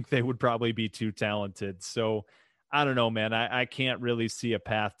 I think they would probably be too talented. So I don't know, man. I can't really see a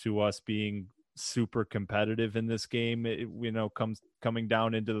path to us being super competitive in this game, coming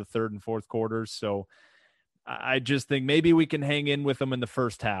down into the third and fourth quarters. So I just think maybe we can hang in with them in the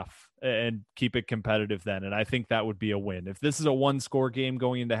first half and keep it competitive then. And I think that would be a win. If this is a 1-score game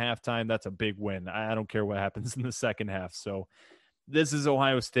going into halftime, that's a big win. I don't care what happens in the second half. So this is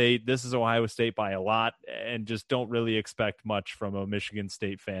Ohio State. This is Ohio State by a lot, and just don't really expect much from a Michigan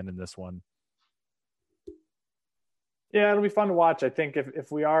State fan in this one. Yeah, it'll be fun to watch. I think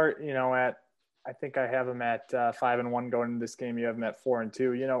if we are, I think I have them at 5-1 going into this game. You have them at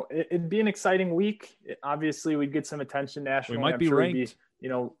 4-2. It'd be an exciting week. Obviously, we'd get some attention nationally. We might be ranked. We'd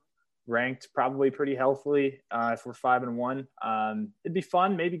be, ranked probably pretty healthily if we're 5-1. It'd be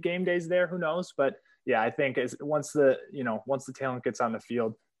fun. Maybe game days there. Who knows? But yeah, I think once the talent gets on the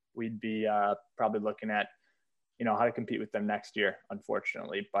field, we'd be probably looking at how to compete with them next year.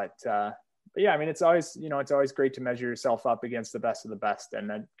 Unfortunately, but yeah, I mean, it's always great to measure yourself up against the best of the best, and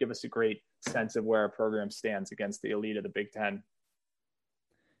then give us a great sense of where our program stands against the elite of the Big Ten.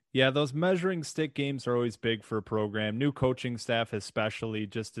 Yeah, those measuring stick games are always big for a program, new coaching staff especially,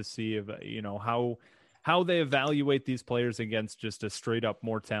 just to see if how they evaluate these players against just a straight up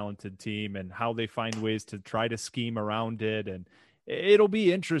more talented team, and how they find ways to try to scheme around it. And it'll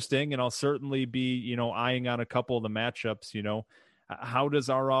be interesting, and I'll certainly be eyeing on a couple of the matchups. How does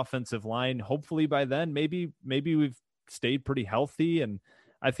our offensive line, hopefully by then, maybe we've stayed pretty healthy, and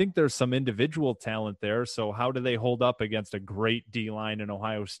I think there's some individual talent there. So how do they hold up against a great D-line in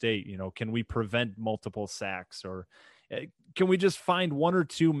Ohio State? Can we prevent multiple sacks, or can we just find one or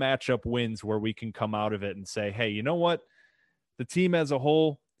two matchup wins where we can come out of it and say, hey, you know what? The team as a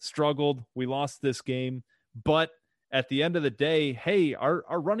whole struggled. We lost this game, but at the end of the day, hey, our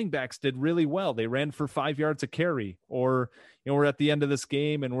running backs did really well. They ran for 5 yards a carry. Or, we're at the end of this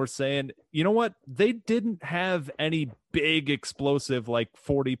game and we're saying, you know what? They didn't have any big explosive, like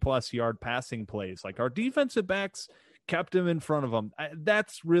 40-plus yard passing plays. Like, our defensive backs kept them in front of them.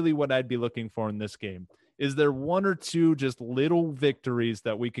 That's really what I'd be looking for in this game. Is there one or two just little victories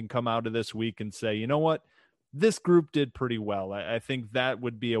that we can come out of this week and say, you know what? This group did pretty well. I think that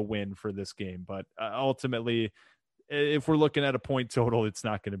would be a win for this game. But ultimately, if we're looking at a point total, it's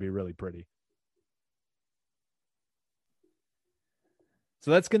not going to be really pretty. So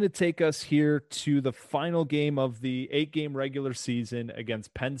that's going to take us here to the final game of the 8-game regular season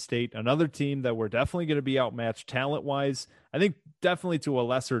against Penn State, another team that we're definitely going to be outmatched talent-wise. I think definitely to a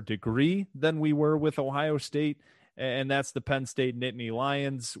lesser degree than we were with Ohio State, and that's the Penn State Nittany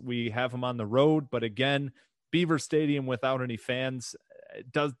Lions. We have them on the road, but again, Beaver Stadium without any fans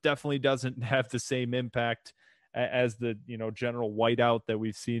definitely doesn't have the same impact as the general whiteout that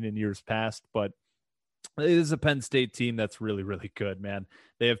we've seen in years past. But it is a Penn State team that's really, really good, man.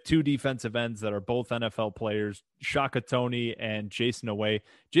 They have two defensive ends that are both NFL players, Shaka Toney and Jason Away.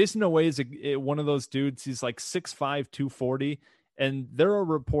 Jason Away is one of those dudes. He's like 6'5", 240. And there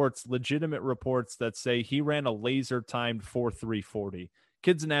are legitimate reports that say he ran a laser-timed 4.3 40.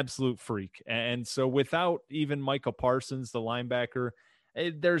 Kid's an absolute freak. And so without even Michael Parsons, the linebacker,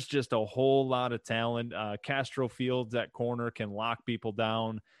 there's just a whole lot of talent. Castro Fields at corner can lock people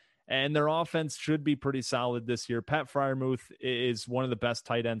down, and their offense should be pretty solid this year. Pat Freiermuth is one of the best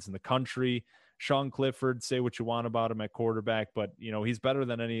tight ends in the country. Sean Clifford, say what you want about him at quarterback, but he's better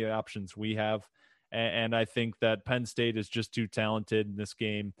than any of the options we have. And I think that Penn State is just too talented in this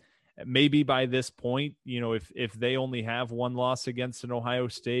game. Maybe by this point, if they only have one loss against an Ohio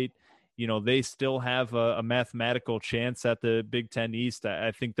State, they still have a mathematical chance at the Big Ten East.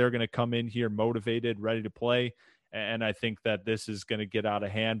 I think they're going to come in here motivated, ready to play. And I think that this is going to get out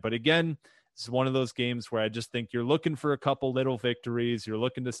of hand. But again, it's one of those games where I just think you're looking for a couple little victories. You're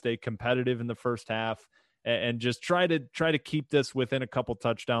looking to stay competitive in the first half and just try to keep this within a couple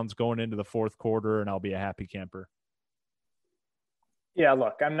touchdowns going into the fourth quarter, and I'll be a happy camper. Yeah,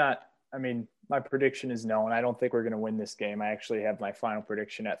 look, my prediction is no, and I don't think we're going to win this game. I actually have my final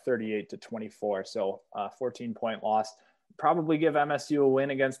prediction at 38-24, so 14-point loss. Probably give MSU a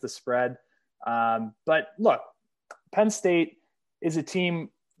win against the spread. But look, Penn State is a team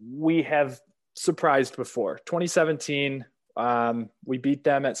we have surprised before. 2017, we beat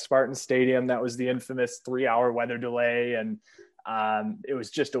them at Spartan Stadium. That was the infamous 3-hour weather delay, and it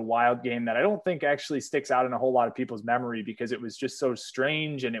was just a wild game that I don't think actually sticks out in a whole lot of people's memory because it was just so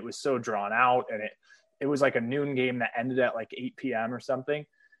strange and it was so drawn out, and it was like a noon game that ended at like 8 p.m. or something.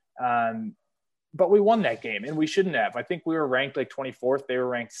 But we won that game, and we shouldn't have. I think we were ranked like 24th. They were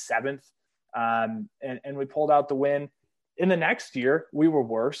ranked 7th. And we pulled out the win. In the next year, we were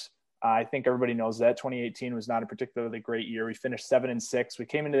worse. I think everybody knows that 2018 was not a particularly great year. We finished 7-6. We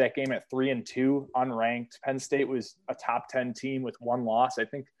came into that game at 3-2, unranked. Penn State was a top 10 team with one loss. I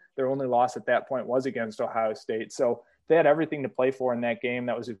think their only loss at that point was against Ohio State. So they had everything to play for in that game.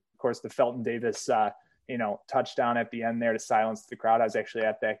 That was, of course, the Felton Davis, touchdown at the end there to silence the crowd. I was actually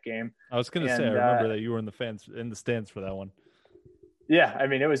at that game. I was going to say, I remember that you were in the stands for that one. Yeah,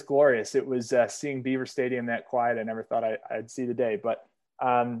 it was glorious. It was seeing Beaver Stadium that quiet. I never thought I'd see the day, but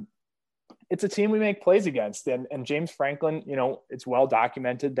it's a team we make plays against. And James Franklin, it's well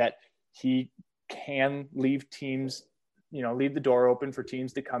documented that he can leave teams leave the door open for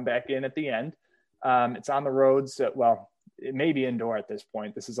teams to come back in at the end. It's on the roads. It may be indoor at this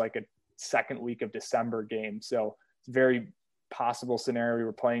point. This is like a second week of December game. So it's a very possible scenario. We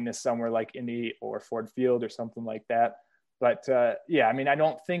were playing this somewhere like Indy or Ford Field or something like that. But I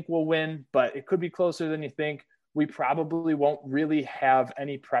don't think we'll win, but it could be closer than you think. We probably won't really have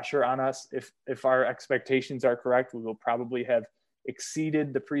any pressure on us. If our expectations are correct, we will probably have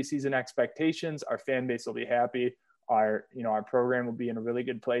exceeded the preseason expectations. Our fan base will be happy. Our program will be in a really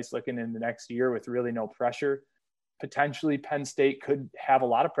good place looking in the next year with really no pressure. Potentially Penn State could have a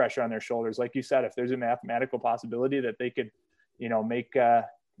lot of pressure on their shoulders. Like you said, if there's a mathematical possibility that they could, make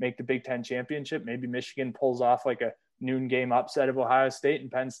the Big Ten championship, maybe Michigan pulls off like a noon game upset of Ohio State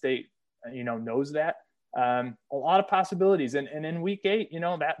and Penn State, knows that. A lot of possibilities. And in week 8,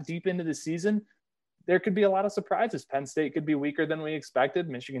 that deep into the season, there could be a lot of surprises. Penn State could be weaker than we expected.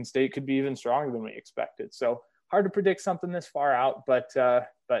 Michigan State could be even stronger than we expected. So hard to predict something this far out, but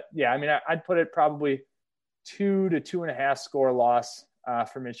yeah, I'd put it probably 2 to 2.5 score loss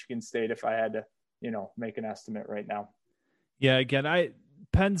for Michigan State if I had to, make an estimate right now. Yeah, again,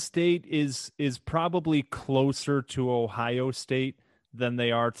 Penn State is probably closer to Ohio State than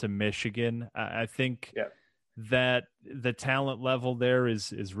they are to Michigan. I think that the talent level there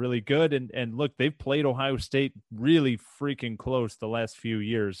is really good. And look, they've played Ohio State really freaking close the last few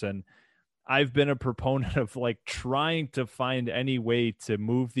years. And I've been a proponent of trying to find any way to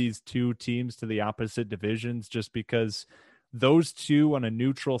move these two teams to the opposite divisions, just because those two on a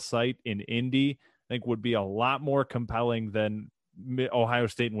neutral site in Indy, I think would be a lot more compelling than Ohio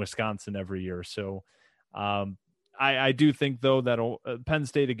State and Wisconsin every year. So I do think, though, that Penn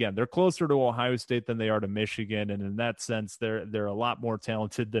State, again, they're closer to Ohio State than they are to Michigan. And in that sense, they're a lot more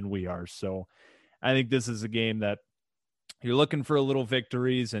talented than we are. So I think this is a game that you're looking for a little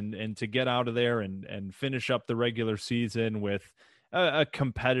victories and to get out of there and finish up the regular season with a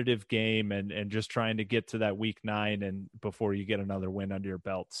competitive game and just trying to get to that week 9 and before you get another win under your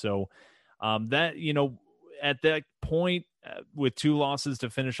belt. So that, at that point with 2 losses to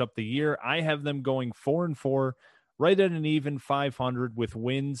finish up the year, I have them going 4-4, right at an even 500 with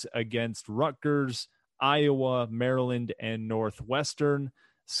wins against Rutgers, Iowa, Maryland, and Northwestern.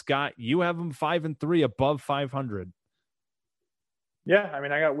 Scott, you have them 5-3 above 500. Yeah,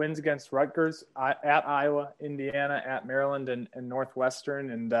 I got wins against Rutgers, at Iowa, Indiana, at Maryland, and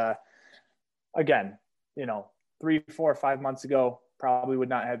Northwestern. And again, 3, 4, 5 months ago, probably would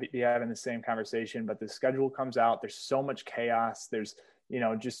not be having the same conversation. But the schedule comes out. There's so much chaos. There's,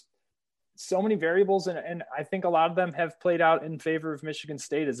 just so many variables. And I think a lot of them have played out in favor of Michigan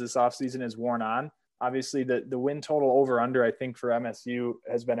State as this offseason has worn on. Obviously, the win total over-under, I think, for MSU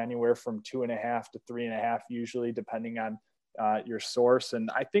has been anywhere from 2.5 to 3.5, usually, depending on your source. And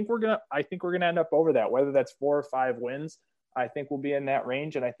I think we're gonna end up over that, whether that's 4 or 5 wins. I think we'll be in that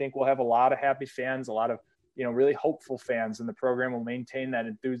range, and I think we'll have a lot of happy fans, a lot of really hopeful fans, and the program will maintain that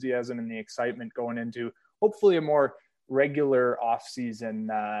enthusiasm and the excitement going into hopefully a more regular off season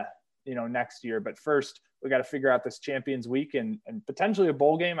next year. But first, we got to figure out this Champions Week and potentially a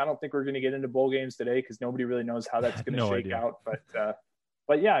bowl game. I don't think we're going to get into bowl games today because nobody really knows how that's going to shake out.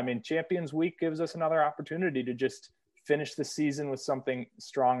 But yeah, Champions Week gives us another opportunity to just finish the season with something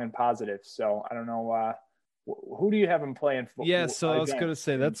strong and positive. So I don't know, who do you have them playing for? Yeah, so I was going to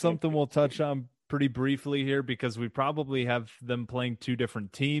say that's something we'll touch on pretty briefly here, because we probably have them playing 2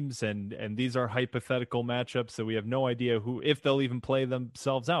 different teams, and these are hypothetical matchups, so we have no idea if they'll even play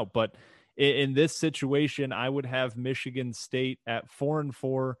themselves out. But in this situation, I would have Michigan State at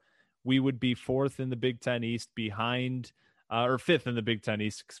 4-4. We would be 4th in the Big Ten East behind, or 5th in the Big Ten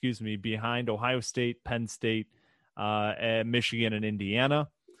East, behind Ohio State, Penn State, Michigan, and Indiana.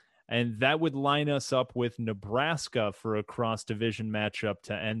 And that would line us up with Nebraska for a cross-division matchup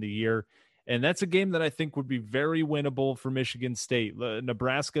to end the year. And that's a game that I think would be very winnable for Michigan State.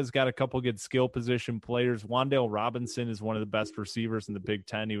 Nebraska's got a couple good skill position players. Wan'Dale Robinson is one of the best receivers in the Big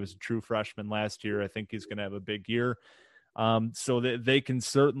Ten. He was a true freshman last year. I think he's going to have a big year. So they can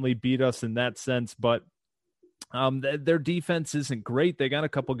certainly beat us in that sense. But their defense isn't great. They got a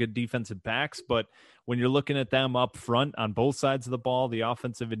couple good defensive backs, but when you're looking at them up front on both sides of the ball, the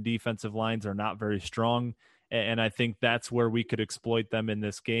offensive and defensive lines are not very strong. And I think that's where we could exploit them in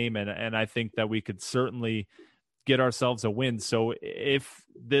this game. And I think that we could certainly get ourselves a win. So if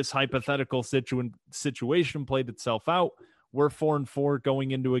this hypothetical situation played itself out, we're 4-4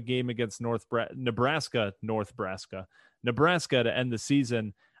 going into a game against Nebraska to end the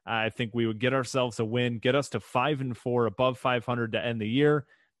season. I think we would get ourselves a win, get us to 5-4, above 500 to end the year.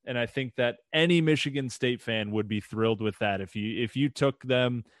 And I think that any Michigan State fan would be thrilled with that. If you took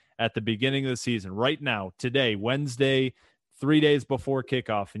them at the beginning of the season, right now, today, Wednesday, 3 days before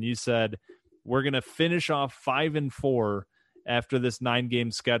kickoff, and you said, we're going to finish off 5-4 after this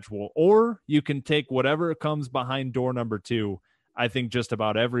 9-game schedule, or you can take whatever comes behind door number 2. I think just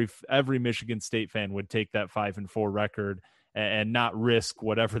about every Michigan State fan would take that 5-4 record and not risk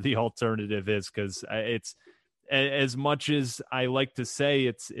whatever the alternative is, because it's, as much as I like to say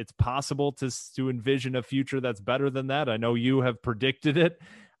it's possible to envision a future that's better than that. I know you have predicted it.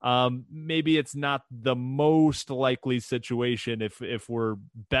 Maybe it's not the most likely situation if we're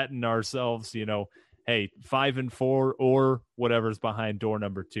betting ourselves, hey, 5-4 or whatever's behind door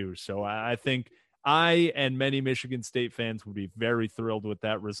number 2. So I think I and many Michigan State fans would be very thrilled with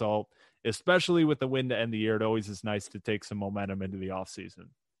that result, especially with the win to end the year. It always is nice to take some momentum into the offseason.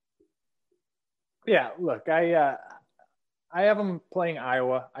 Yeah, look, I have them playing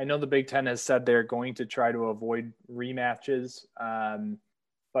Iowa. I know the Big Ten has said they're going to try to avoid rematches.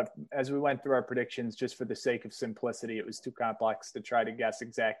 But as we went through our predictions, just for the sake of simplicity, it was too complex to try to guess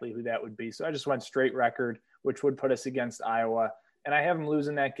exactly who that would be. So I just went straight record, which would put us against Iowa. And I have them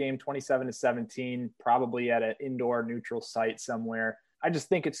losing that game 27-17, probably at an indoor neutral site somewhere. I just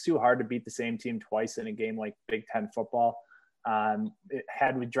think it's too hard to beat the same team twice in a game like Big Ten football.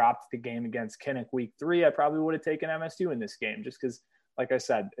 Had we dropped the game against Kinnick week 3, I probably would have taken MSU in this game, just because, like I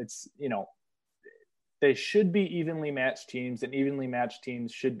said, it's, they should be evenly matched teams, and evenly matched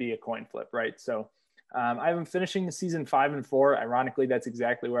teams should be a coin flip, right? So I have them finishing the season 5-4. Ironically, that's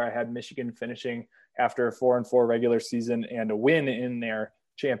exactly where I had Michigan finishing after a 4-4 regular season and a win in their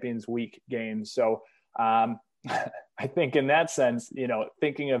Champions Week game. So I think in that sense,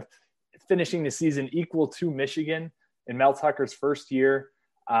 thinking of finishing the season equal to Michigan in Mel Tucker's first year,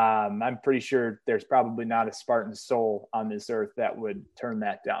 I'm pretty sure there's probably not a Spartan soul on this earth that would turn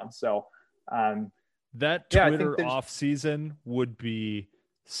that down. So that Twitter off season would be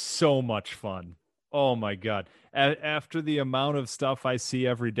so much fun. Oh my God. After the amount of stuff I see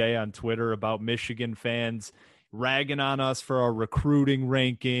every day on Twitter about Michigan fans ragging on us for our recruiting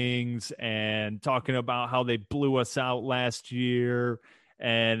rankings and talking about how they blew us out last year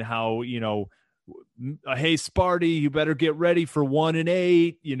and how, hey, Sparty, you better get ready for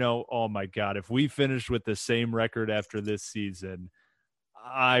 1-8, oh my God, if we finished with the same record after this season,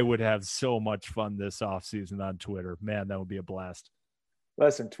 I would have so much fun this offseason on Twitter. Man, that would be a blast.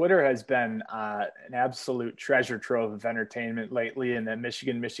 Listen, Twitter has been an absolute treasure trove of entertainment lately in the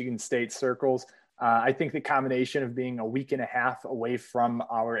Michigan State circles. I think the combination of being a week and a half away from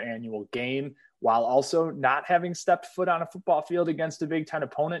our annual game, while also not having stepped foot on a football field against a Big Ten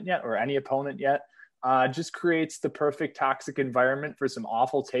opponent yet, or any opponent yet, just creates the perfect toxic environment for some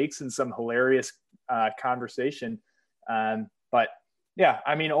awful takes and some hilarious conversation. But yeah,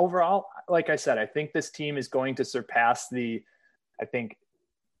 I mean, overall, like I said, I think this team is going to surpass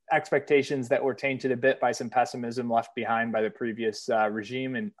expectations that were tainted a bit by some pessimism left behind by the previous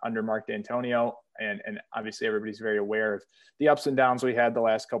regime and under Mark D'Antonio. And obviously everybody's very aware of the ups and downs we had the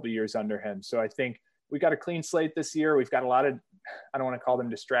last couple of years under him. So I think we got a clean slate this year. We've got a lot of, I don't want to call them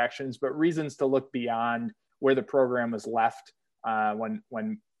distractions, but reasons to look beyond where the program was left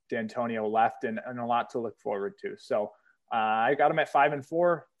when D'Antonio left, and a lot to look forward to. So I got them at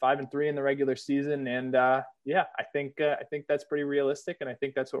 5-4, 5-3 in the regular season. And I think that's pretty realistic. And I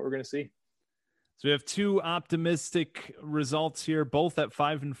think that's what we're going to see. So we have two optimistic results here, both at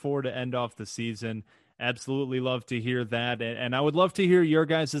 5-4 to end off the season. Absolutely love to hear that. And I would love to hear your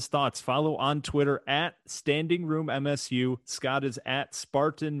guys' thoughts. Follow on Twitter at Standing Room MSU. Scott is at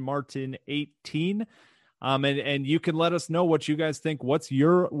Spartan Martin 18. And you can let us know what you guys think. What's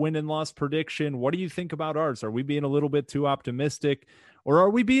your win and loss prediction? What do you think about ours? Are we being a little bit too optimistic, or are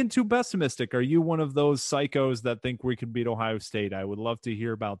we being too pessimistic? Are you one of those psychos that think we can beat Ohio State? I would love to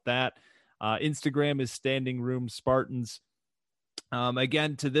hear about that. Instagram is Standing Room Spartans.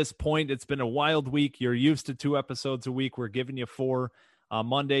 Again, to this point, it's been a wild week. You're used to 2 episodes a week. We're giving you 4.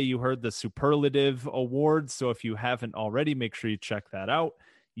 Monday, you heard the Superlative Awards. So if you haven't already, make sure you check that out.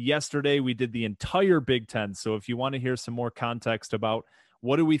 Yesterday, we did the entire Big Ten. So if you want to hear some more context about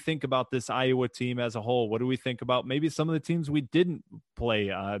what do we think about this Iowa team as a whole, what do we think about maybe some of the teams we didn't play,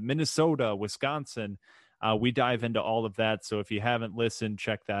 Minnesota, Wisconsin, we dive into all of that. So if you haven't listened,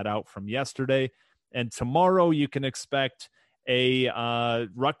 check that out from yesterday. And tomorrow you can expect a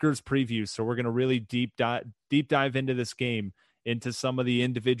Rutgers preview. So we're going to really deep dive into this game, into some of the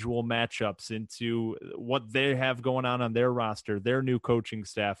individual matchups, into what they have going on their roster, their new coaching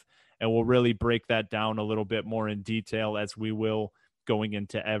staff, and we'll really break that down a little bit more in detail, as we will going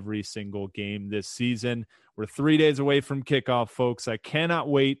into every single game this season. We're 3 days away from kickoff, folks. I cannot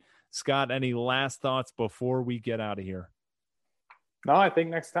wait. Scott, any last thoughts before we get out of here? No, I think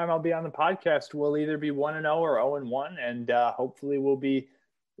next time I'll be on the podcast, we'll either be 1-0 or 0-1, and hopefully we'll be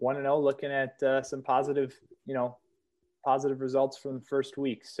 1-0, looking at some positive results from the first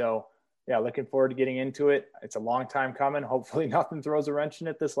week. So, yeah, looking forward to getting into it. It's a long time coming. Hopefully nothing throws a wrench in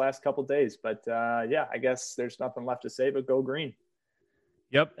it this last couple of days. But, yeah, I guess there's nothing left to say but go green.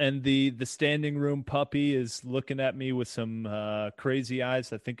 Yep, and the standing room puppy is looking at me with some crazy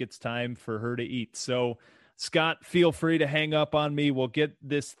eyes. I think it's time for her to eat. So, Scott, feel free to hang up on me. We'll get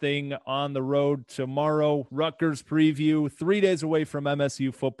this thing on the road tomorrow. Rutgers preview, 3 days away from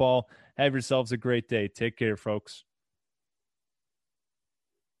MSU football. Have yourselves a great day. Take care, folks.